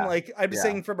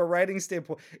 saying from a writing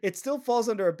standpoint, it still falls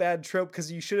under a bad trope because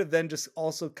you should have then just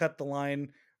also cut the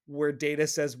line where Data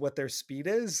says what their speed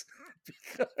is.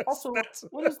 Also,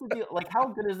 what is the deal? Like, how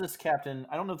good is this captain?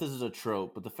 I don't know if this is a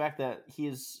trope, but the fact that he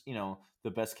is,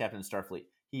 the best captain in Starfleet,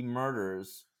 he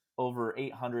murders over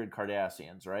 800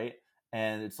 Cardassians, right?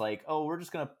 And it's like, oh, we're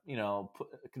just gonna,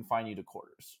 confine you to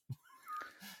quarters.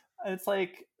 And it's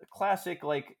like classic,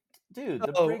 like, dude,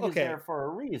 the brig is there for a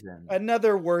reason.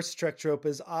 Another worst Trek trope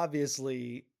is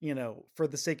obviously, for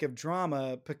the sake of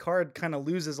drama, Picard kind of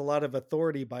loses a lot of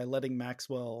authority by letting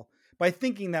Maxwell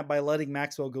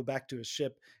go back to his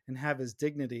ship and have his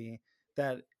dignity,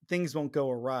 that things won't go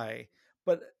awry.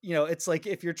 But, it's like,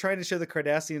 if you're trying to show the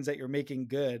Cardassians that you're making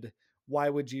good, why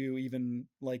would you even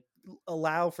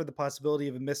allow for the possibility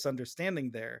of a misunderstanding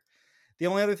there? The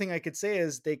only other thing I could say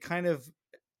is they kind of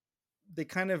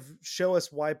show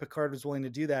us why Picard was willing to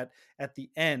do that at the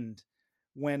end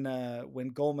when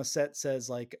Gul Macet says,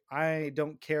 like, I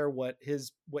don't care what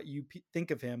you think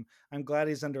of him. I'm glad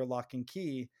he's under lock and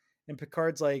key. And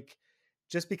Picard's like,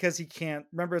 just because he can't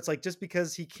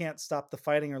stop the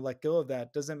fighting or let go of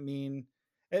that doesn't mean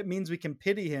it means we can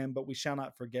pity him, but we shall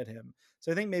not forget him.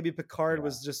 So I think maybe Picard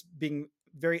was just being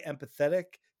very empathetic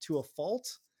to a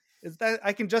fault. Is that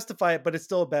I can justify it, but it's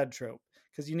still a bad trope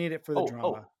because you need it for the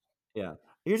drama. Yeah.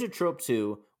 Here's a trope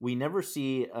too. We never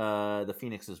see the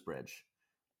Phoenix's bridge.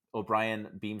 O'Brien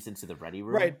beams into the ready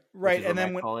room. Right. And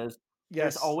then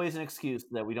there's always an excuse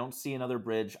that we don't see another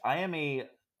bridge. I am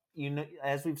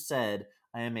as we've said,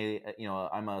 I'm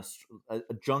a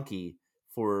junkie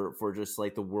for just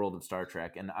like the world of Star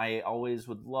Trek, and I always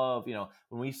would love,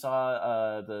 when we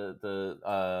saw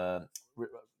the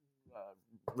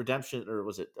Redemption, or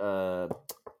was it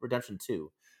Redemption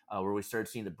 2, where we started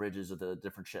seeing the bridges of the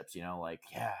different ships,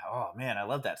 oh man, I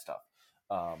love that stuff.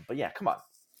 But yeah, come on.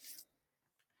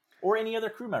 Or any other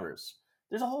crew members.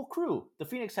 There's a whole crew. The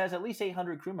Phoenix has at least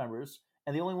 800 crew members,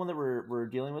 and the only one that we're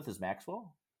dealing with is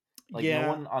Maxwell. No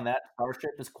one on that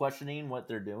starship is questioning what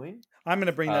they're doing. I'm going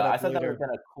to bring that up. I thought later. that would have been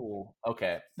a cool.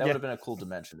 Okay, that would have been a cool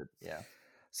dimension. Yeah.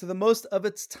 So the most of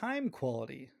its time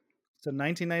quality. So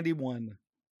 1991.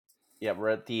 Yeah, we're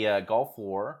at the Gulf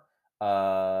War.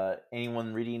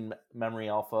 Anyone reading Memory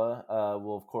Alpha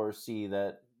will of course see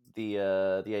that the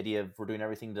idea of we're doing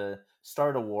everything to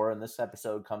start a war, and this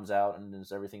episode comes out and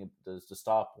does everything does to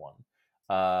stop one.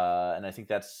 And I think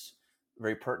that's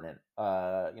very pertinent.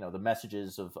 The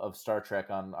messages of Star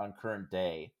Trek on current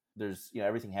day. There's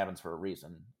everything happens for a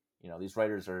reason. These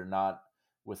writers are not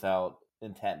without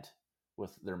intent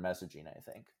with their messaging, I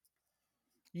think.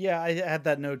 Yeah, I had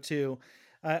that note too.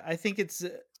 I think it's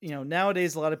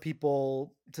nowadays a lot of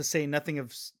people, to say nothing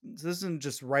of, this isn't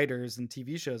just writers and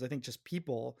TV shows, I think just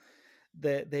people,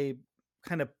 that they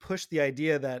kind of push the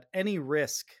idea that any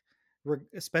risk,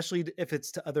 especially if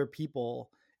it's to other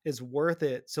people, is worth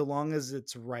it so long as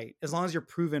it's right, as long as you're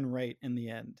proven right in the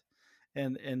end.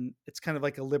 And it's kind of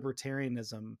like a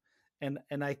libertarianism. And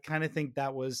I kind of think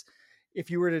that was,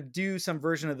 if you were to do some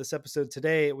version of this episode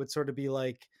today, it would sort of be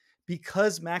like,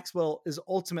 because Maxwell is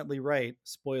ultimately right,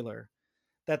 spoiler,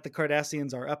 that the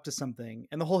Cardassians are up to something.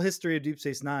 And the whole history of Deep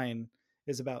Space Nine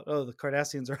is about, the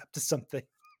Cardassians are up to something.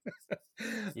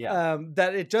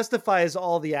 That it justifies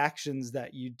all the actions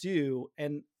that you do.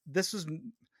 And this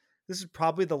is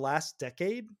probably the last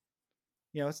decade.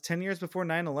 It's 10 years before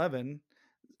 9/11.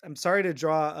 I'm sorry to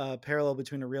draw a parallel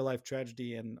between a real life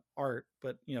tragedy and art,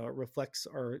 but it reflects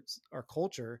our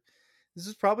culture. This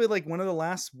is probably like one of the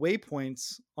last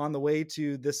waypoints on the way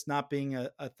to this not being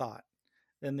a thought.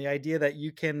 And the idea that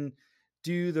you can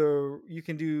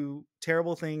do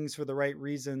terrible things for the right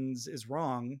reasons is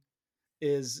wrong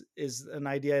is an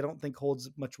idea I don't think holds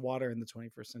much water in the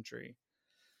 21st century.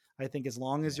 I think as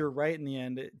long as you're right in the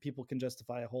end, people can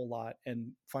justify a whole lot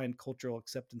and find cultural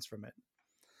acceptance from it.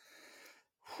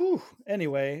 Whew.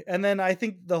 Anyway, and then I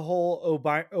think the whole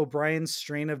O'Brien's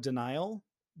strain of denial,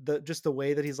 just the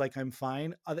way that he's like, I'm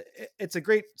fine. It's a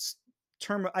great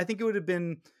term. I think it would have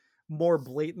been more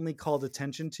blatantly called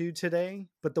attention to today,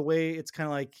 but the way it's kind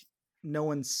of like no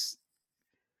one's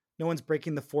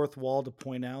breaking the fourth wall to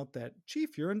point out that,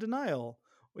 Chief, you're in denial.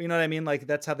 You know what I mean? Like,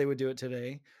 that's how they would do it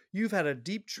today. You've had a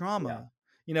deep trauma. Yeah.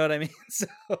 You know what I mean? So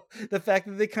the fact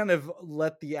that they kind of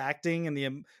let the acting and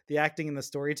the acting and the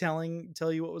storytelling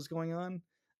tell you what was going on,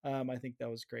 I think that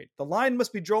was great. The line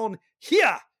must be drawn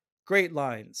here. Great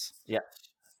lines.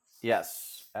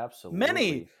 Yes, absolutely.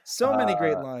 Many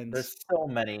great lines. There's so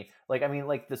many.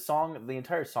 The song, the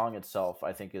entire song itself,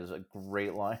 I think is a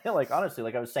great line. Honestly,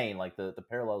 like I was saying, like the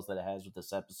parallels that it has with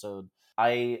this episode.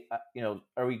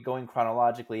 Are we going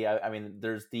chronologically?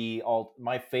 There's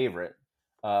my favorite,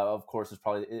 of course, is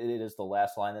probably, it is the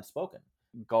last line that's spoken.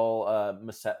 Gul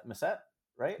Macet,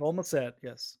 right? Gul Macet,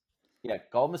 yes. Yeah,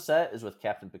 Gul Macet is with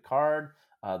Captain Picard.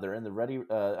 They're in they're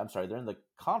in the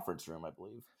conference room, I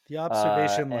believe. The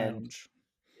observation lounge.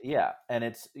 Yeah, and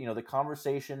it's, the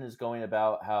conversation is going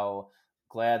about how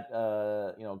glad,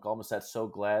 Gul Macet's so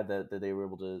glad that they were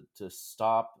able to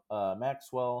stop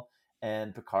Maxwell,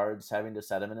 and Picard's having to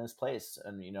set him in his place.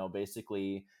 And,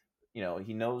 basically,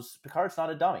 he knows Picard's not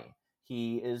a dummy.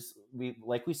 He is,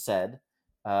 like we said,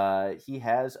 he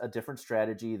has a different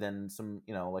strategy than some,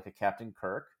 like a Captain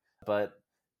Kirk, but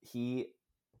he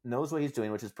knows what he's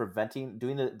doing, which is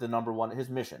doing the number one, his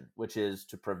mission, which is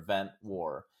to prevent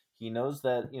war. He knows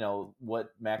that, what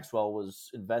Maxwell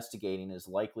was investigating is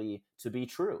likely to be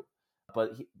true.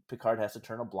 But Picard has to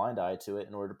turn a blind eye to it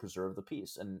in order to preserve the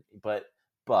peace.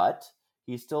 But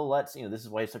he still lets, this is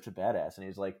why he's such a badass. And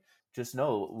he's like, just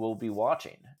know we'll be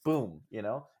watching. Boom.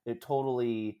 It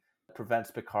totally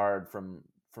prevents Picard from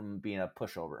being a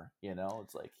pushover.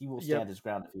 It's like he will stand his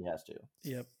ground if he has to.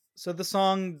 Yep. So the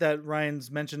song that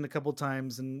Ryan's mentioned a couple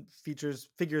times and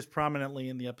figures prominently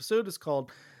in the episode is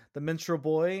called "The Minstrel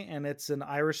Boy," and it's an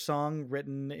Irish song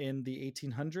written in the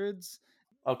 1800s.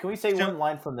 Oh, can we say one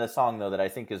line from the song though that I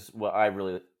think is what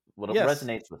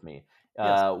resonates with me?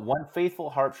 One faithful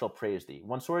heart shall praise thee.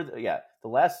 One sword. Yeah, the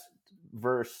last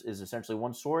verse is essentially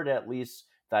one sword at least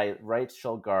thy rights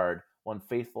shall guard. One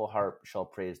faithful heart shall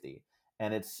praise thee,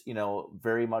 and it's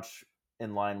very much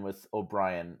in line with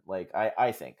O'Brien, like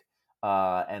I think,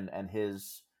 and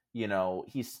his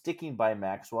he's sticking by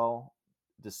Maxwell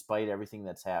despite everything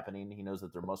that's happening. He knows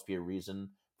that there must be a reason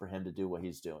for him to do what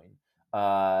he's doing.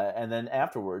 And then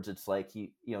afterwards, it's like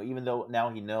he, even though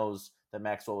now he knows that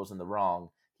Maxwell was in the wrong,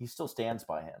 he still stands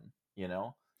by him.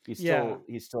 He's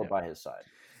still by his side.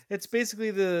 It's basically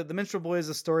the Minstrel Boy is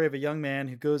a story of a young man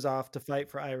who goes off to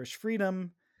fight for Irish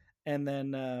freedom, and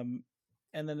then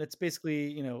it's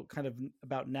basically kind of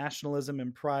about nationalism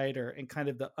and pride, and kind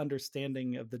of the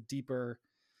understanding of the deeper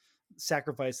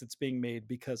sacrifice that's being made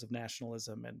because of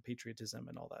nationalism and patriotism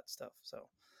and all that stuff. So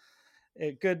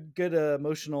good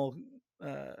emotional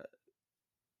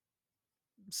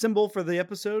symbol for the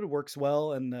episode. Works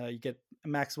well, and you get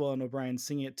Maxwell and O'Brien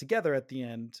singing it together at the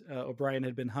end. O'Brien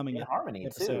had been humming it harmony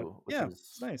too, which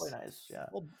is nice. Quite nice. Yeah.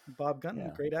 Well, Bob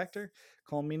Gunton, great actor.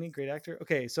 Colm Meaney, great actor.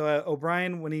 Okay, so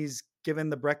O'Brien, when he's given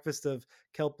the breakfast of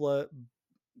kelp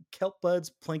buds,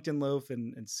 plankton loaf,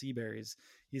 and sea berries,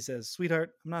 he says,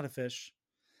 "Sweetheart, I'm not a fish."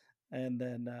 And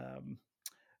then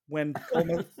when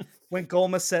Gul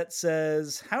Macet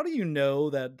says, "How do you know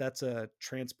that that's a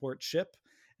transport ship?"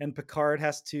 and Picard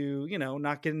has to,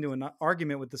 not get into an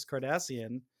argument with this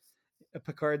Cardassian,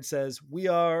 Picard says, "We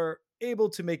are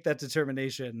able to make that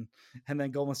determination." And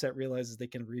then Gul Macet realizes they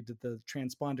can read the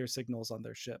transponder signals on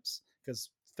their ships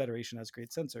because Federation has great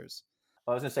sensors.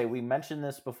 I was going to say, we mentioned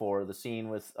this before, the scene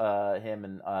with him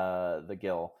and the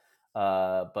Gil.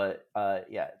 But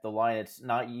the line, "It's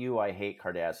not you I hate,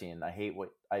 Cardassian. I hate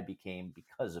what I became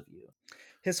because of you."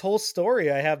 His whole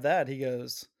story, I have that.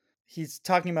 He's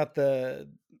talking about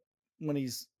when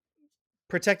he's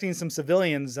protecting some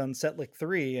civilians on Setlik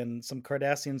 3 and some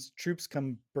Cardassians troops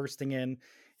come bursting in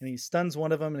and he stuns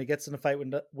one of them and he gets in a fight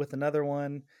with another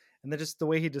one. And then just the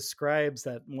way he describes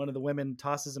that one of the women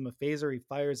tosses him a phaser, he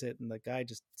fires it, and the guy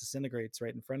just disintegrates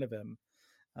right in front of him.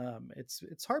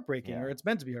 It's heartbreaking, or it's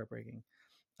meant to be heartbreaking.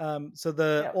 So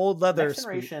the old leather Next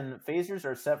generation phasers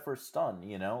are set for stun.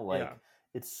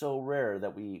 It's so rare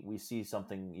that we see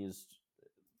something used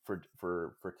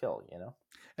for kill.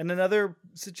 And another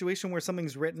situation where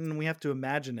something's written and we have to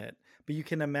imagine it, but you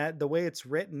can imagine the way it's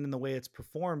written and the way it's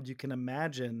performed. You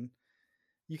can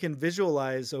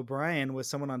visualize O'Brien with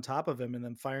someone on top of him and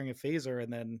then firing a phaser,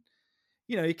 and then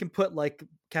you can put like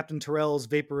Captain Terrell's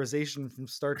vaporization from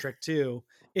Star Trek 2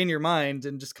 in your mind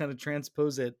and just kind of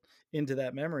transpose it into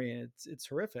that memory. And it's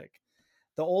horrific.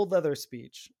 The old leather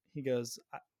speech, he goes,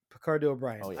 Picard to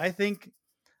O'Brien, "Oh, yeah.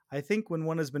 I think when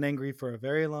one has been angry for a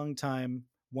very long time,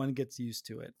 one gets used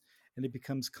to it and it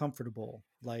becomes comfortable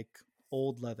like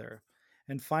old leather.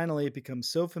 And finally it becomes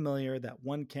so familiar that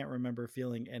one can't remember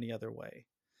feeling any other way."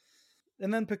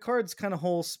 And then Picard's kind of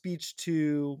whole speech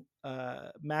to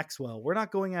Maxwell, "We're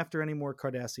not going after any more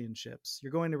Cardassian ships.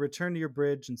 You're going to return to your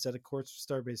bridge and set a course for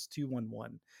Starbase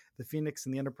 211. The Phoenix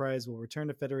and the Enterprise will return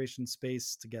to Federation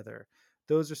space together.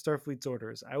 Those are Starfleet's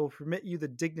orders. I will permit you the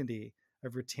dignity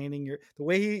of retaining your..." The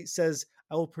way he says,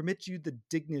 "I will permit you the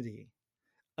dignity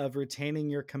of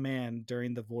retaining your command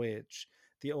during the voyage.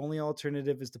 The only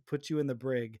alternative is to put you in the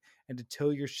brig and to tow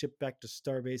your ship back to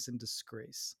Starbase in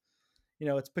disgrace."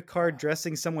 It's Picard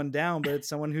dressing someone down, but it's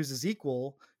someone who's his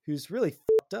equal, who's really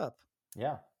fucked up.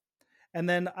 Yeah. And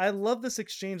then I love this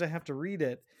exchange. I have to read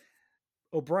it.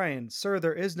 O'Brien, "Sir,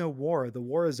 there is no war. The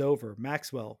war is over.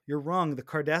 Maxwell, you're wrong. The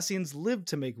Cardassians lived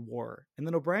to make war." And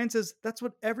then O'Brien says, "That's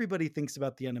what everybody thinks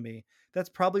about the enemy. That's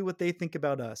probably what they think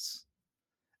about us."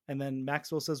 And then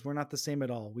Maxwell says, "We're not the same at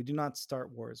all. We do not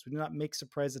start wars. We do not make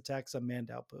surprise attacks on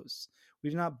manned outposts. We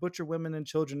do not butcher women and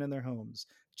children in their homes,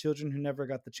 children who never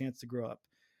got the chance to grow up."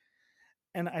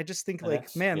 And I just think,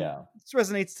 this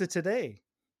resonates to today.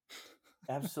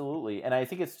 Absolutely. And I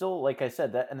think it's still, like I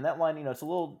said, that line,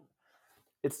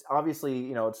 it's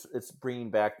obviously, it's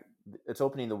bringing back, it's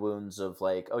opening the wounds of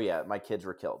like, oh yeah, my kids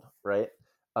were killed, right?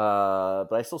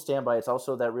 But I still stand by, it's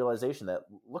also that realization that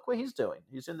look what he's doing.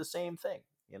 He's doing the same thing,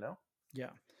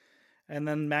 Yeah. And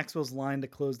then Maxwell's line to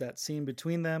close that scene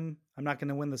between them. I'm not going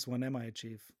to win this one, am I,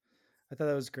 Chief? I thought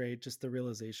that was great. Just the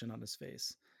realization on his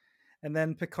face. And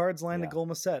then Picard's line to Gul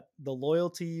Macet, the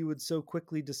loyalty you would so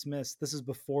quickly dismiss. This is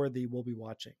before the we'll be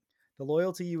watching. The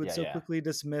loyalty you would quickly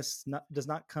dismiss does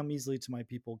not come easily to my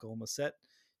people, Gul Macet.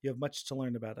 You have much to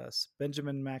learn about us.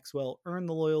 Benjamin Maxwell earned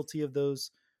the loyalty of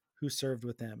those who served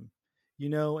with him. You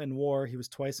know, in war, he was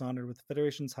twice honored with the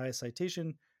Federation's highest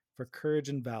citation for courage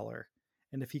and valor.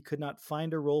 And if he could not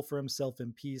find a role for himself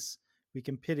in peace, we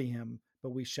can pity him, but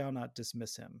we shall not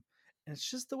dismiss him. And it's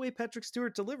just the way Patrick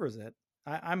Stewart delivers it.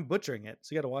 I'm butchering it,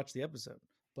 so you got to watch the episode.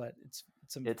 But it's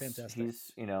fantastic.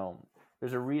 He's,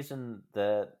 there's a reason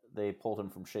that they pulled him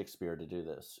from Shakespeare to do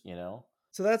this,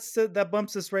 So that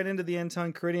bumps us right into the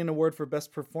Anton Courian Award for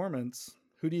Best Performance.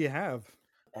 Who do you have?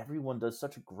 Everyone does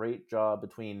such a great job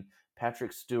between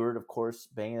Patrick Stewart, of course,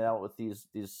 banging it out with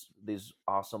these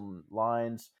awesome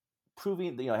lines,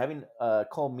 proving, having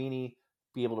Colm Meaney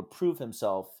be able to prove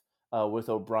himself with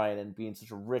O'Brien and being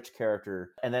such a rich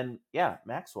character, and then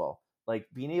Maxwell, like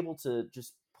being able to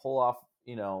just pull off,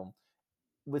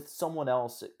 with someone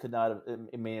else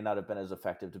it may not have been as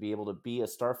effective to be able to be a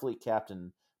Starfleet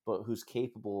captain, but who's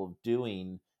capable of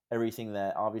doing everything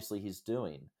that obviously he's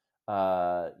doing.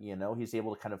 He's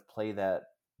able to kind of play that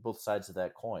both sides of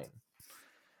that coin.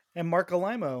 And Marc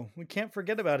Alaimo, we can't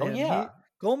forget about him. Yeah.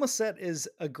 Gul Macet is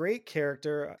a great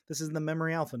character. This is in the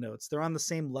Memory Alpha notes. They're on the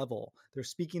same level. They're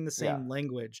speaking the same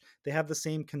language. They have the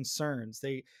same concerns.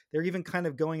 They're even kind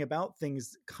of going about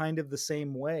things kind of the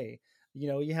same way.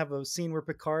 You have a scene where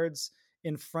Picard's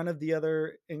in front of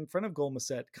Gul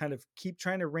Macet, kind of keep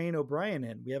trying to rein O'Brien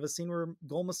in. We have a scene where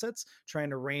Gul Macet's trying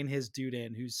to rein his dude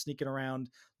in, who's sneaking around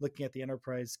looking at the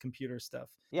Enterprise computer stuff.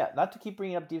 Yeah, not to keep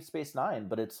bringing up Deep Space Nine,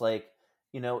 but it's like,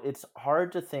 it's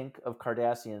hard to think of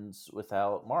Cardassians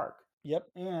without Mark. Yep.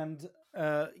 And,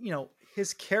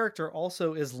 his character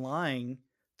also is lying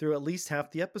through at least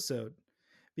half the episode,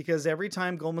 because every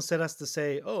time Gul Macet has to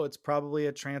say, oh, it's probably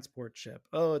a transport ship.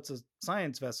 Oh, it's a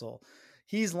science vessel.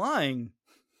 He's lying.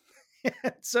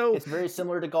 So it's very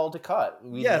similar to Gul Dukat.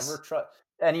 We never trust.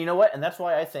 And you know what? And that's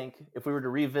why I think if we were to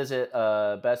revisit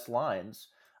best lines,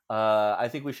 I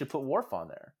think we should put Worf on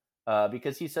there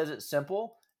because he says it's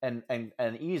simple and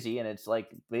easy, and it's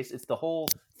like it's the whole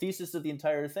thesis of the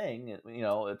entire thing.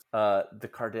 It's the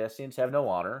Cardassians have no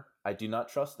honor. I do not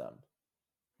trust them.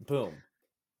 Boom.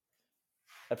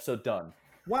 Episode done.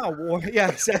 Wow. Yeah,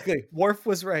 exactly. Worf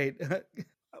was right.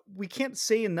 We can't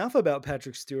say enough about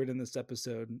Patrick Stewart in this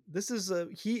episode.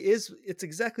 It's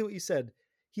exactly what you said.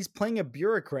 He's playing a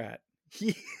bureaucrat.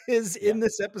 He is in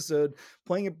this episode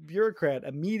playing a bureaucrat,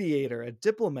 a mediator, a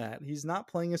diplomat. He's not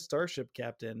playing a starship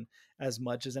captain as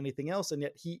much as anything else. And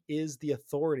yet he is the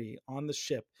authority on the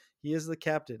ship. He is the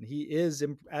captain. He is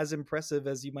as impressive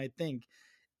as you might think.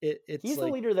 He's the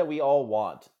leader that we all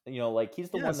want. He's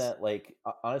the one that,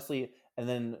 honestly, and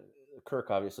then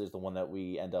Kirk obviously is the one that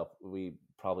we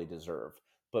probably deserve.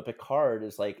 But Picard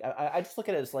is I just look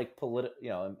at it as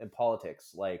in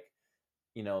politics,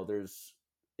 there's,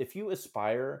 if you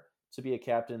aspire to be a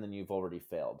captain, then you've already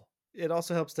failed. It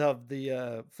also helps to have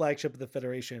the flagship of the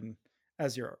Federation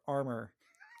as your armor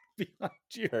behind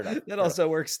you. That also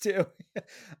works too.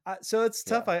 So it's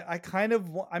tough. Yeah.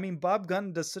 Bob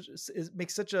Gunton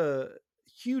makes such a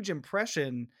huge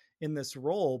impression in this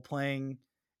role, playing,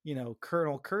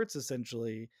 Colonel Kurtz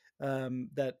essentially,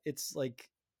 that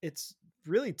it's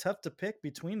really tough to pick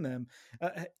between them.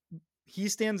 He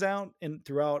stands out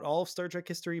throughout all of Star Trek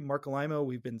history. Marc Alaimo,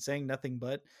 we've been saying nothing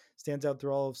but, stands out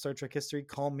through all of Star Trek history.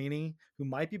 Colm Meaney, who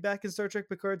might be back in Star Trek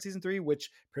Picard season 3,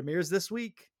 which premieres this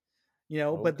week.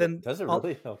 But then does it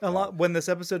really? When this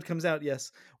episode comes out,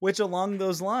 yes. Which along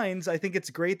those lines, I think it's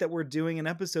great that we're doing an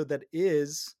episode that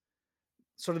is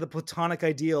sort of the platonic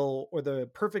ideal or the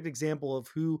perfect example of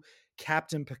who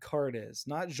Captain Picard is.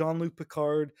 Not Jean-Luc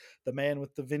Picard, the man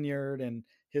with the vineyard and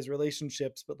his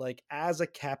relationships, but as a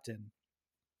captain,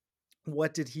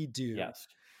 what did he do? Yes.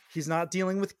 He's not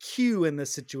dealing with Q in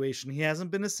this situation. He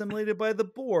hasn't been assimilated by the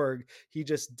Borg. He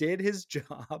just did his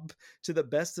job to the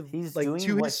best of to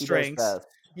his strengths.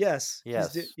 Yes.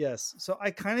 Yes. So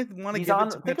I kind of want to give it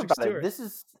to Patrick Stewart. This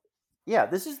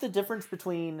is the difference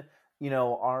between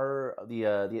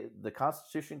the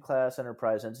Constitution class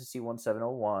Enterprise NCC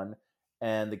 1701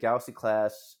 and the Galaxy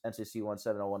class NCC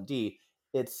 1701D.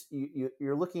 It's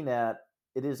you're looking at,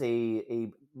 it is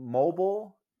a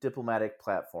mobile diplomatic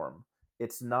platform.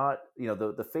 It's not,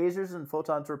 the phasers and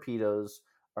photon torpedoes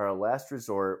are a last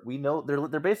resort. We know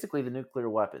they're basically the nuclear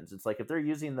weapons. It's if they're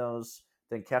using those,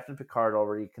 then Captain Picard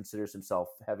already considers himself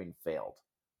having failed.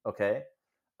 Okay,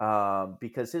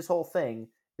 because his whole thing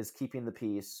is keeping the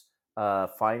peace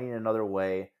finding another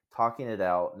way, talking it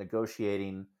out,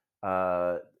 negotiating.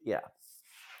 Yeah.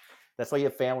 That's why you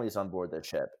have families on board this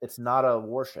ship. It's not a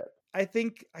warship. I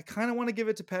think I kind of want to give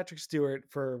it to Patrick Stewart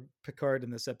for Picard in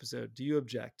this episode. Do you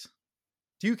object?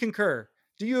 Do you concur?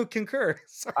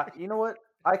 Sorry. You know what?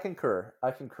 I concur.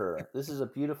 This is a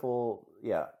beautiful,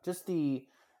 just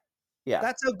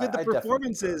That's how good the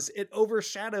performance is. It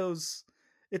overshadows.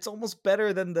 It's almost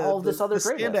better than the all this other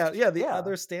standout. Yeah, the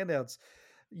other standouts.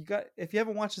 If you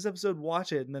haven't watched this episode,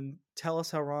 watch it and then tell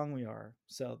us how wrong we are.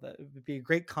 So that would be a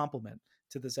great compliment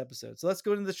to this episode. So let's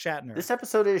go into the Shatner. This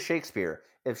episode is Shakespeare.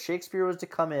 If Shakespeare was to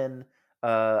come in,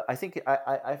 I think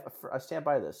I stand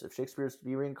by this. If Shakespeare is to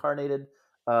be reincarnated,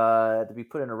 to be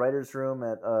put in a writer's room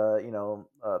at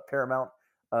Paramount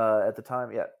at the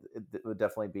time, it would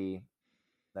definitely be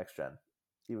Next Gen.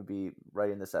 He would be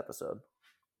writing this episode.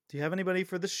 Do you have anybody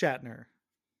for the Shatner?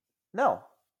 No,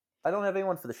 I don't have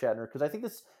anyone for the Shatner because I think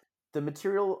the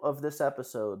material of this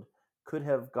episode could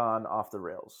have gone off the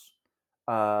rails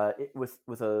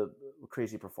with a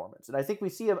crazy performance. And I think we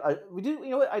see we do. You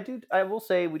know what? I will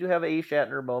say we do have a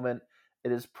Shatner moment.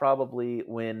 It is probably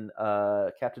when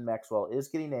Captain Maxwell is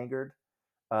getting angered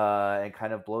and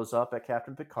kind of blows up at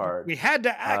Captain Picard. We had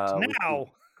to act now.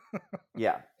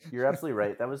 Yeah, you're absolutely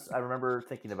right. I remember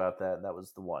thinking about that, and that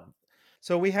was the one.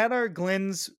 So we had our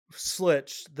Glenn's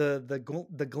Slitch.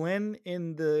 The Glenn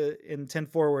in 10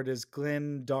 Forward is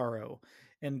Glenn Darrow,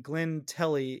 and Glenn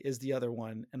Telly is the other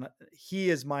one, and he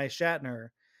is my Shatner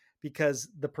because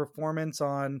the performance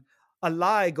on A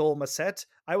Lie, Gul Macet.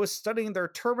 I was studying their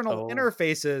terminal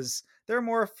interfaces. They're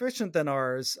more efficient than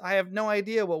ours. I have no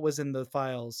idea what was in the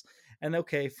files. And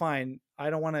okay, fine. I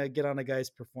don't want to get on a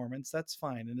guy's performance. That's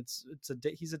fine. And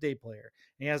he's a day player.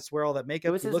 And he has to wear all that makeup.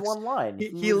 It was his one line.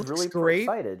 He looks really great.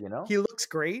 Excited, you know? He looks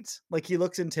great. Like he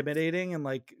looks intimidating and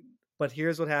like. But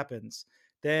here's what happens.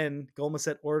 Then Gul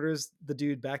Macet orders the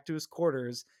dude back to his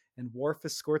quarters, and Worf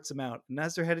escorts him out. And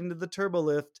as they're heading to the turbo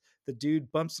lift, the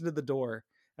dude bumps into the door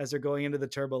as they're going into the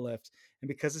turbo lift. And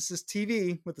because this is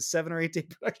TV with a 7 or 8 day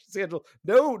production schedule,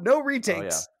 no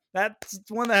retakes. That's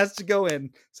one that has to go in.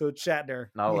 So it's Shatner.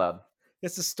 Not allowed. He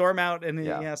has to storm out and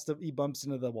he bumps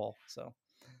into the wall. So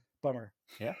bummer.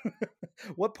 Yeah.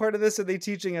 What part of this are they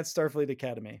teaching at Starfleet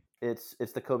Academy? It's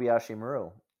the Kobayashi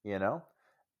Maru, you know?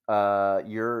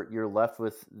 You're left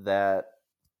with that.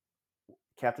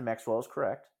 Captain Maxwell is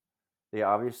correct. They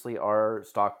obviously are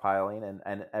stockpiling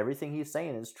and everything he's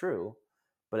saying is true.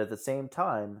 But at the same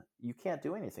time, you can't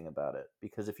do anything about it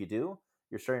because if you do,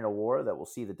 you're starting a war that will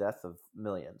see the death of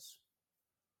millions.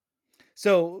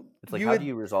 So it's like, how do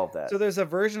you resolve that? So there's a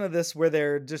version of this where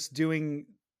they're just doing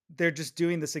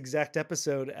this exact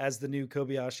episode as the new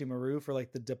Kobayashi Maru for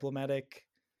like the diplomatic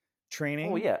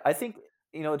training. Oh yeah, I think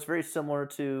it's very similar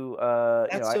to.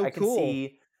 That's so I cool. Can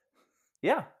see.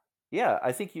 Yeah.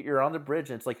 I think you're on the bridge,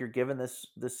 and it's like you're given this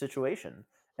situation,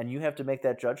 and you have to make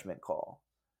that judgment call.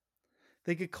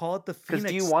 They could call it the Phoenix.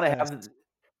 Because do you want to have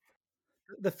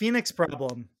the Phoenix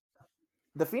problem?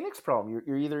 The Phoenix problem.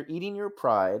 You're either eating your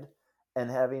pride and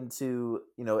having to,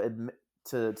 admit,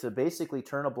 to basically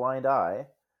turn a blind eye,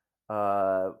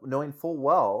 knowing full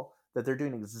well that they're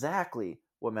doing exactly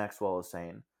what Maxwell is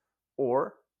saying,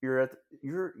 or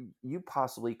you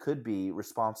possibly could be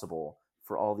responsible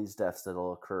for all these deaths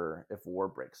that'll occur if war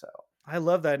breaks out. I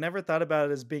love that. I never thought about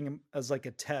it as being as like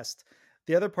a test.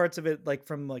 The other parts of it, like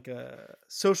from like a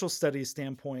social studies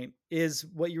standpoint, is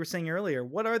what you were saying earlier.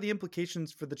 What are the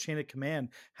implications for the chain of command?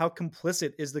 How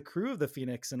complicit is the crew of the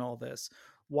Phoenix in all this?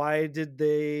 Why didn't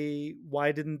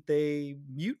they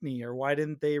mutiny, or why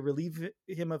didn't they relieve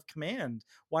him of command?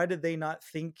 Why did they not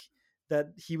think that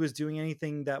he was doing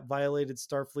anything that violated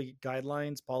Starfleet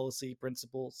guidelines, policy,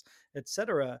 principles,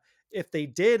 etc.? If they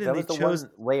did, and that was they the chose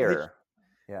one layer.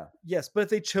 Yeah. Yes, but if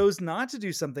they chose not to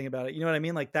do something about it, you know what I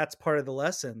mean? Like that's part of the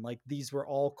lesson. Like these were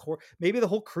all maybe the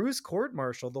whole crew's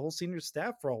court-martialed, the whole senior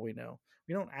staff, for all we know.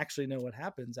 We don't actually know what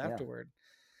happens afterward.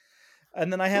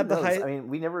 And then I have I mean,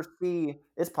 we never see.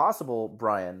 It's possible,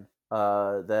 Brian,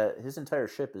 that his entire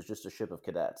ship is just a ship of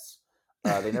cadets.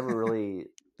 They never really.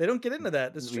 They don't get into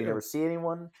that. We never see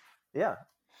anyone. Yeah,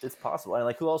 it's possible. And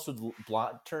like, who else would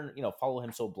follow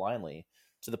him so blindly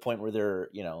to the point where they're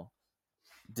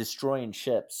destroying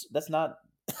ships? That's not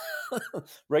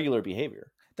regular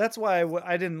behavior. That's why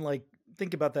I didn't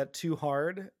think about that too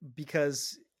hard,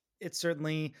 because it's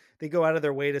certainly, they go out of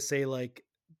their way to say like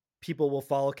people will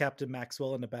follow Captain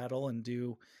Maxwell into battle and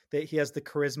do that. He has the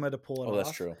charisma to pull it off.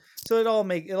 That's true. So it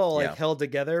all held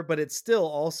together, but it still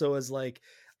also is like,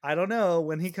 I don't know,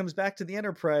 when he comes back to the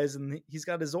Enterprise and he's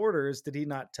got his orders, did he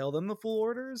not tell them the full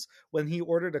orders when he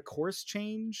ordered a course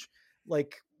change?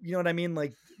 Like, you know what I mean?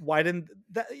 Like, why didn't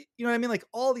that, you know what I mean? Like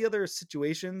all the other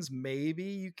situations, maybe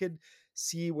you could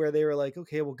see where they were like,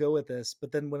 okay, we'll go with this.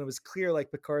 But then when it was clear,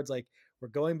 like Picard's like, we're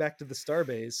going back to the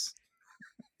starbase,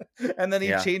 and then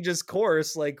he changes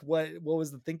course. Like, what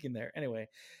was the thinking there? Anyway,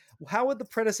 how would the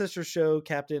predecessor show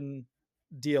Captain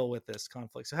deal with this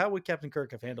conflict? So how would Captain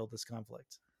Kirk have handled this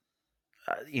conflict?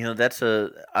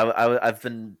 I've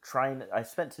been trying. I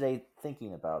spent today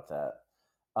thinking about that,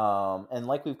 and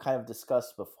like we've kind of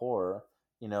discussed before,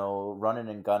 running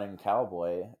and gunning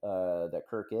cowboy that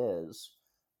Kirk is.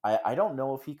 I don't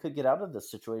know if he could get out of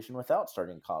this situation without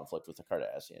starting conflict with the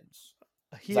Cardassians.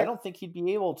 I don't think he'd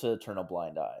be able to turn a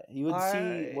blind eye. He would see.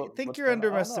 I think you're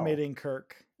underestimating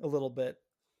Kirk a little bit.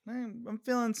 I'm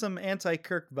feeling some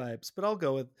anti-Kirk vibes, but I'll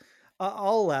go with.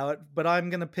 I'll allow it, but I'm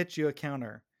going to pitch you a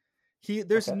counter.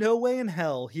 There's no way in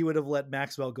hell he would have let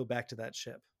Maxwell go back to that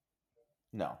ship.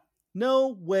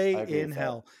 No way in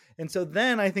hell. And so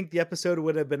then I think the episode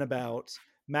would have been about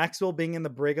Maxwell being in the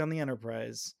brig on the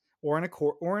Enterprise or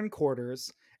in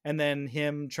quarters, and then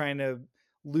him trying to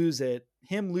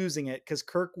losing it, because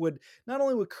Kirk would not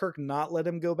let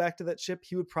him go back to that ship,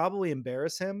 he would probably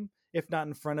embarrass him, if not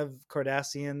in front of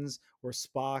Cardassians or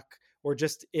Spock, or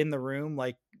just in the room,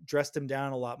 like dressed him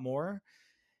down a lot more.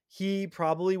 He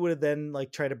probably would have then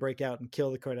like tried to break out and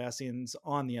kill the Cardassians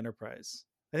on the Enterprise.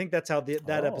 I think that's how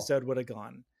that episode would have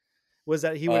gone. Was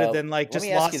that he would have then like just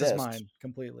lost his mind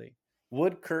completely.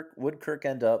 Would Kirk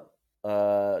end up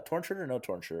torn shirt or no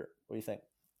torn shirt? What do you think?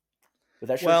 Would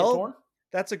that shirt get torn?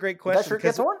 That's a great question. Would that shirt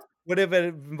get torn? Would have it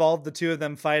involved the two of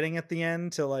them fighting at the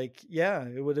end to like,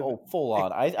 it would have. Oh, full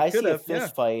on. I see a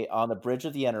fist fight on the bridge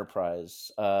of the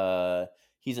Enterprise.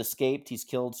 He's escaped. He's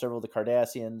killed several of the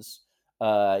Cardassians.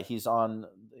 He's on,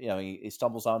 he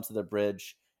stumbles onto the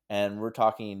bridge, and we're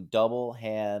talking double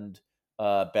hand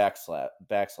backslaps,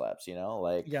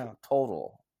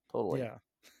 totally. Yeah.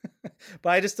 But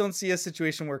I just don't see a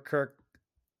situation where Kirk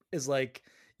is like,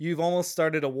 you've almost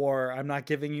started a war. I'm not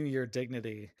giving you your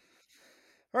dignity.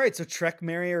 All right, so Trek,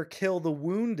 marry, or kill the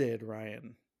wounded,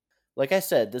 Ryan. Like I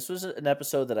said, this was an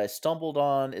episode that I stumbled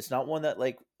on. It's not one that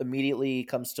like immediately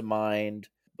comes to mind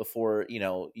before,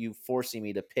 you forcing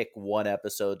me to pick one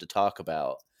episode to talk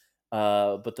about.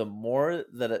 But the more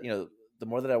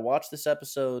that I watch this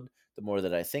episode, the more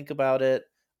that I think about it,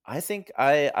 I think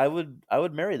I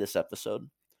would marry this episode.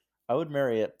 I would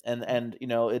marry it. And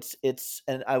it's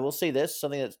and I will say this,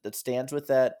 something that stands with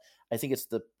that. I think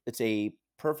it's a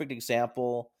perfect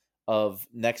example of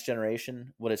Next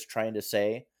Generation, what it's trying to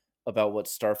say about what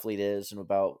Starfleet is and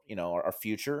about, our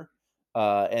future,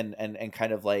 and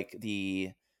kind of like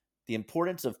the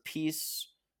importance of peace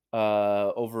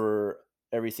over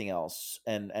everything else,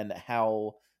 and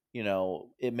how,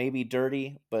 it may be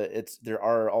dirty, but there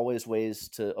are always ways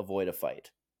to avoid a fight.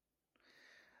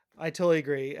 I totally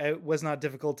agree. It was not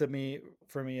difficult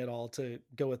for me at all to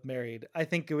go with married. I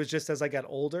think it was just as I got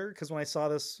older, because when I saw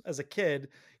this as a kid,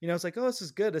 it's like, oh, this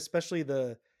is good, especially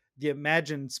the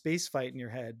imagined space fight in your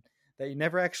head that you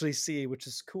never actually see, which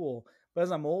is cool. But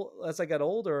as I got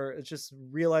older, it's just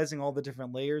realizing all the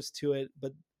different layers to it.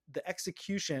 But the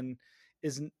execution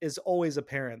is always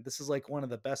apparent. This is like one of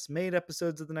the best made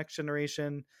episodes of The Next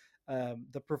Generation.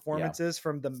 The performances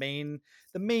from the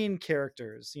main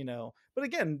characters, but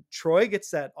again, Troy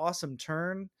gets that awesome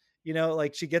turn,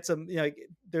 like she gets them,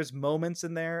 there's moments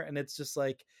in there, and it's just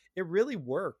like, it really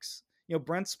works.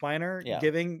 Brent Spiner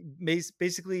giving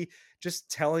basically just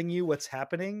telling you what's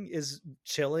happening is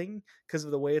chilling because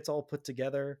of the way it's all put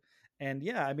together. And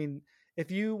I mean,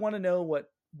 if you want to know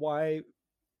why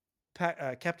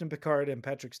Captain Picard and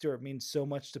Patrick Stewart mean so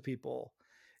much to people,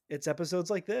 it's episodes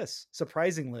like this.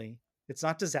 Surprisingly, it's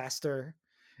not disaster.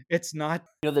 It's not,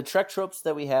 the Trek tropes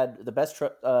that we had, the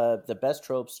best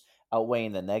tropes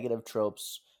outweighing the negative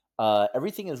tropes.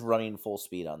 Everything is running full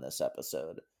speed on this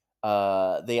episode.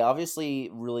 They obviously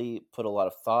really put a lot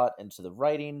of thought into the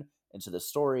writing, into the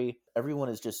story. Everyone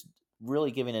is just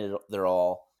really giving it their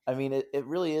all. I mean, it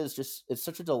really is just, it's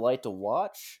such a delight to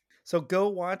watch. So go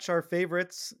watch our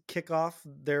favorites kick off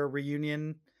their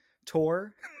reunion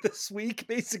tour this week,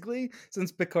 basically,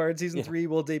 since Picard season 3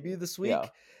 will debut this week.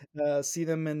 See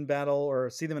them in battle, or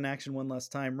see them in action one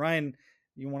last time. Ryan,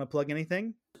 you want to plug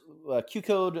anything?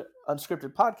 QCODE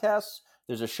Unscripted Podcasts.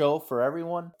 There's a show for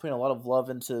everyone. Putting a lot of love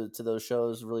into those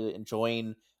shows. Really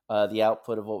enjoying the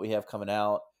output of what we have coming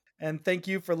out. And thank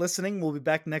you for listening. We'll be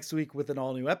back next week with an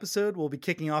all-new episode. We'll be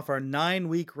kicking off our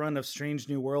 9-week run of Strange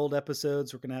New World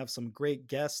episodes. We're going to have some great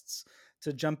guests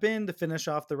to jump in to finish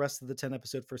off the rest of the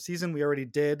 10-episode first season. We already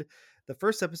did the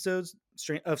first episodes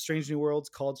of Strange New Worlds,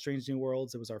 called Strange New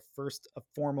Worlds. It was our first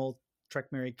formal Trek,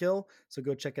 Marry, Kill. So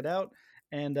go check it out.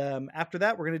 And after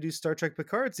that, we're going to do Star Trek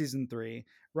Picard Season 3.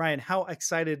 Ryan, how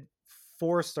excited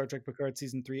for Star Trek Picard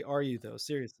Season 3 are you, though?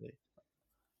 Seriously.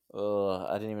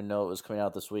 I didn't even know it was coming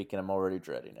out this week, and I'm already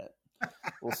dreading it.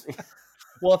 We'll see.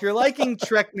 Well, if you're liking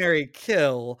Trek, Marry,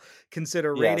 Kill,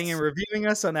 consider rating and reviewing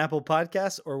us on Apple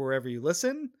Podcasts or wherever you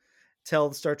listen. Tell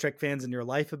the Star Trek fans in your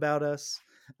life about us.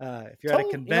 If you're at a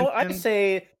convention, I'd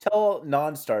say tell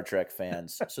non-Star Trek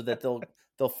fans so that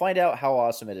they'll find out how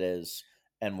awesome it is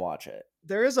and watch it.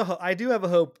 There is I do have a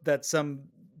hope that some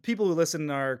people who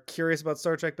listen are curious about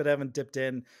Star Trek but haven't dipped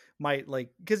in might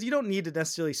because you don't need to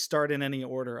necessarily start in any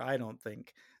order. I don't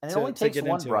think. And it only takes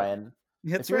one, Brian.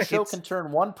 If your show can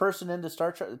turn one person into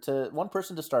Star Trek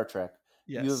to Star Trek,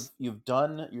 yes. you've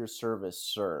done your service,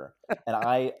 sir, and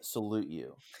I salute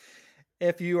you.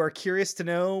 If you are curious to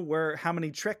know how many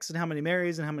Treks and how many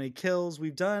Marys and how many kills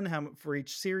we've done for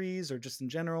each series or just in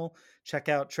general, check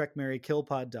out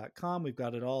trekmarrykillpod.com. We've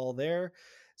got it all there.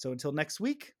 So until next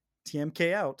week,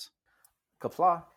 TMK out. Kapla.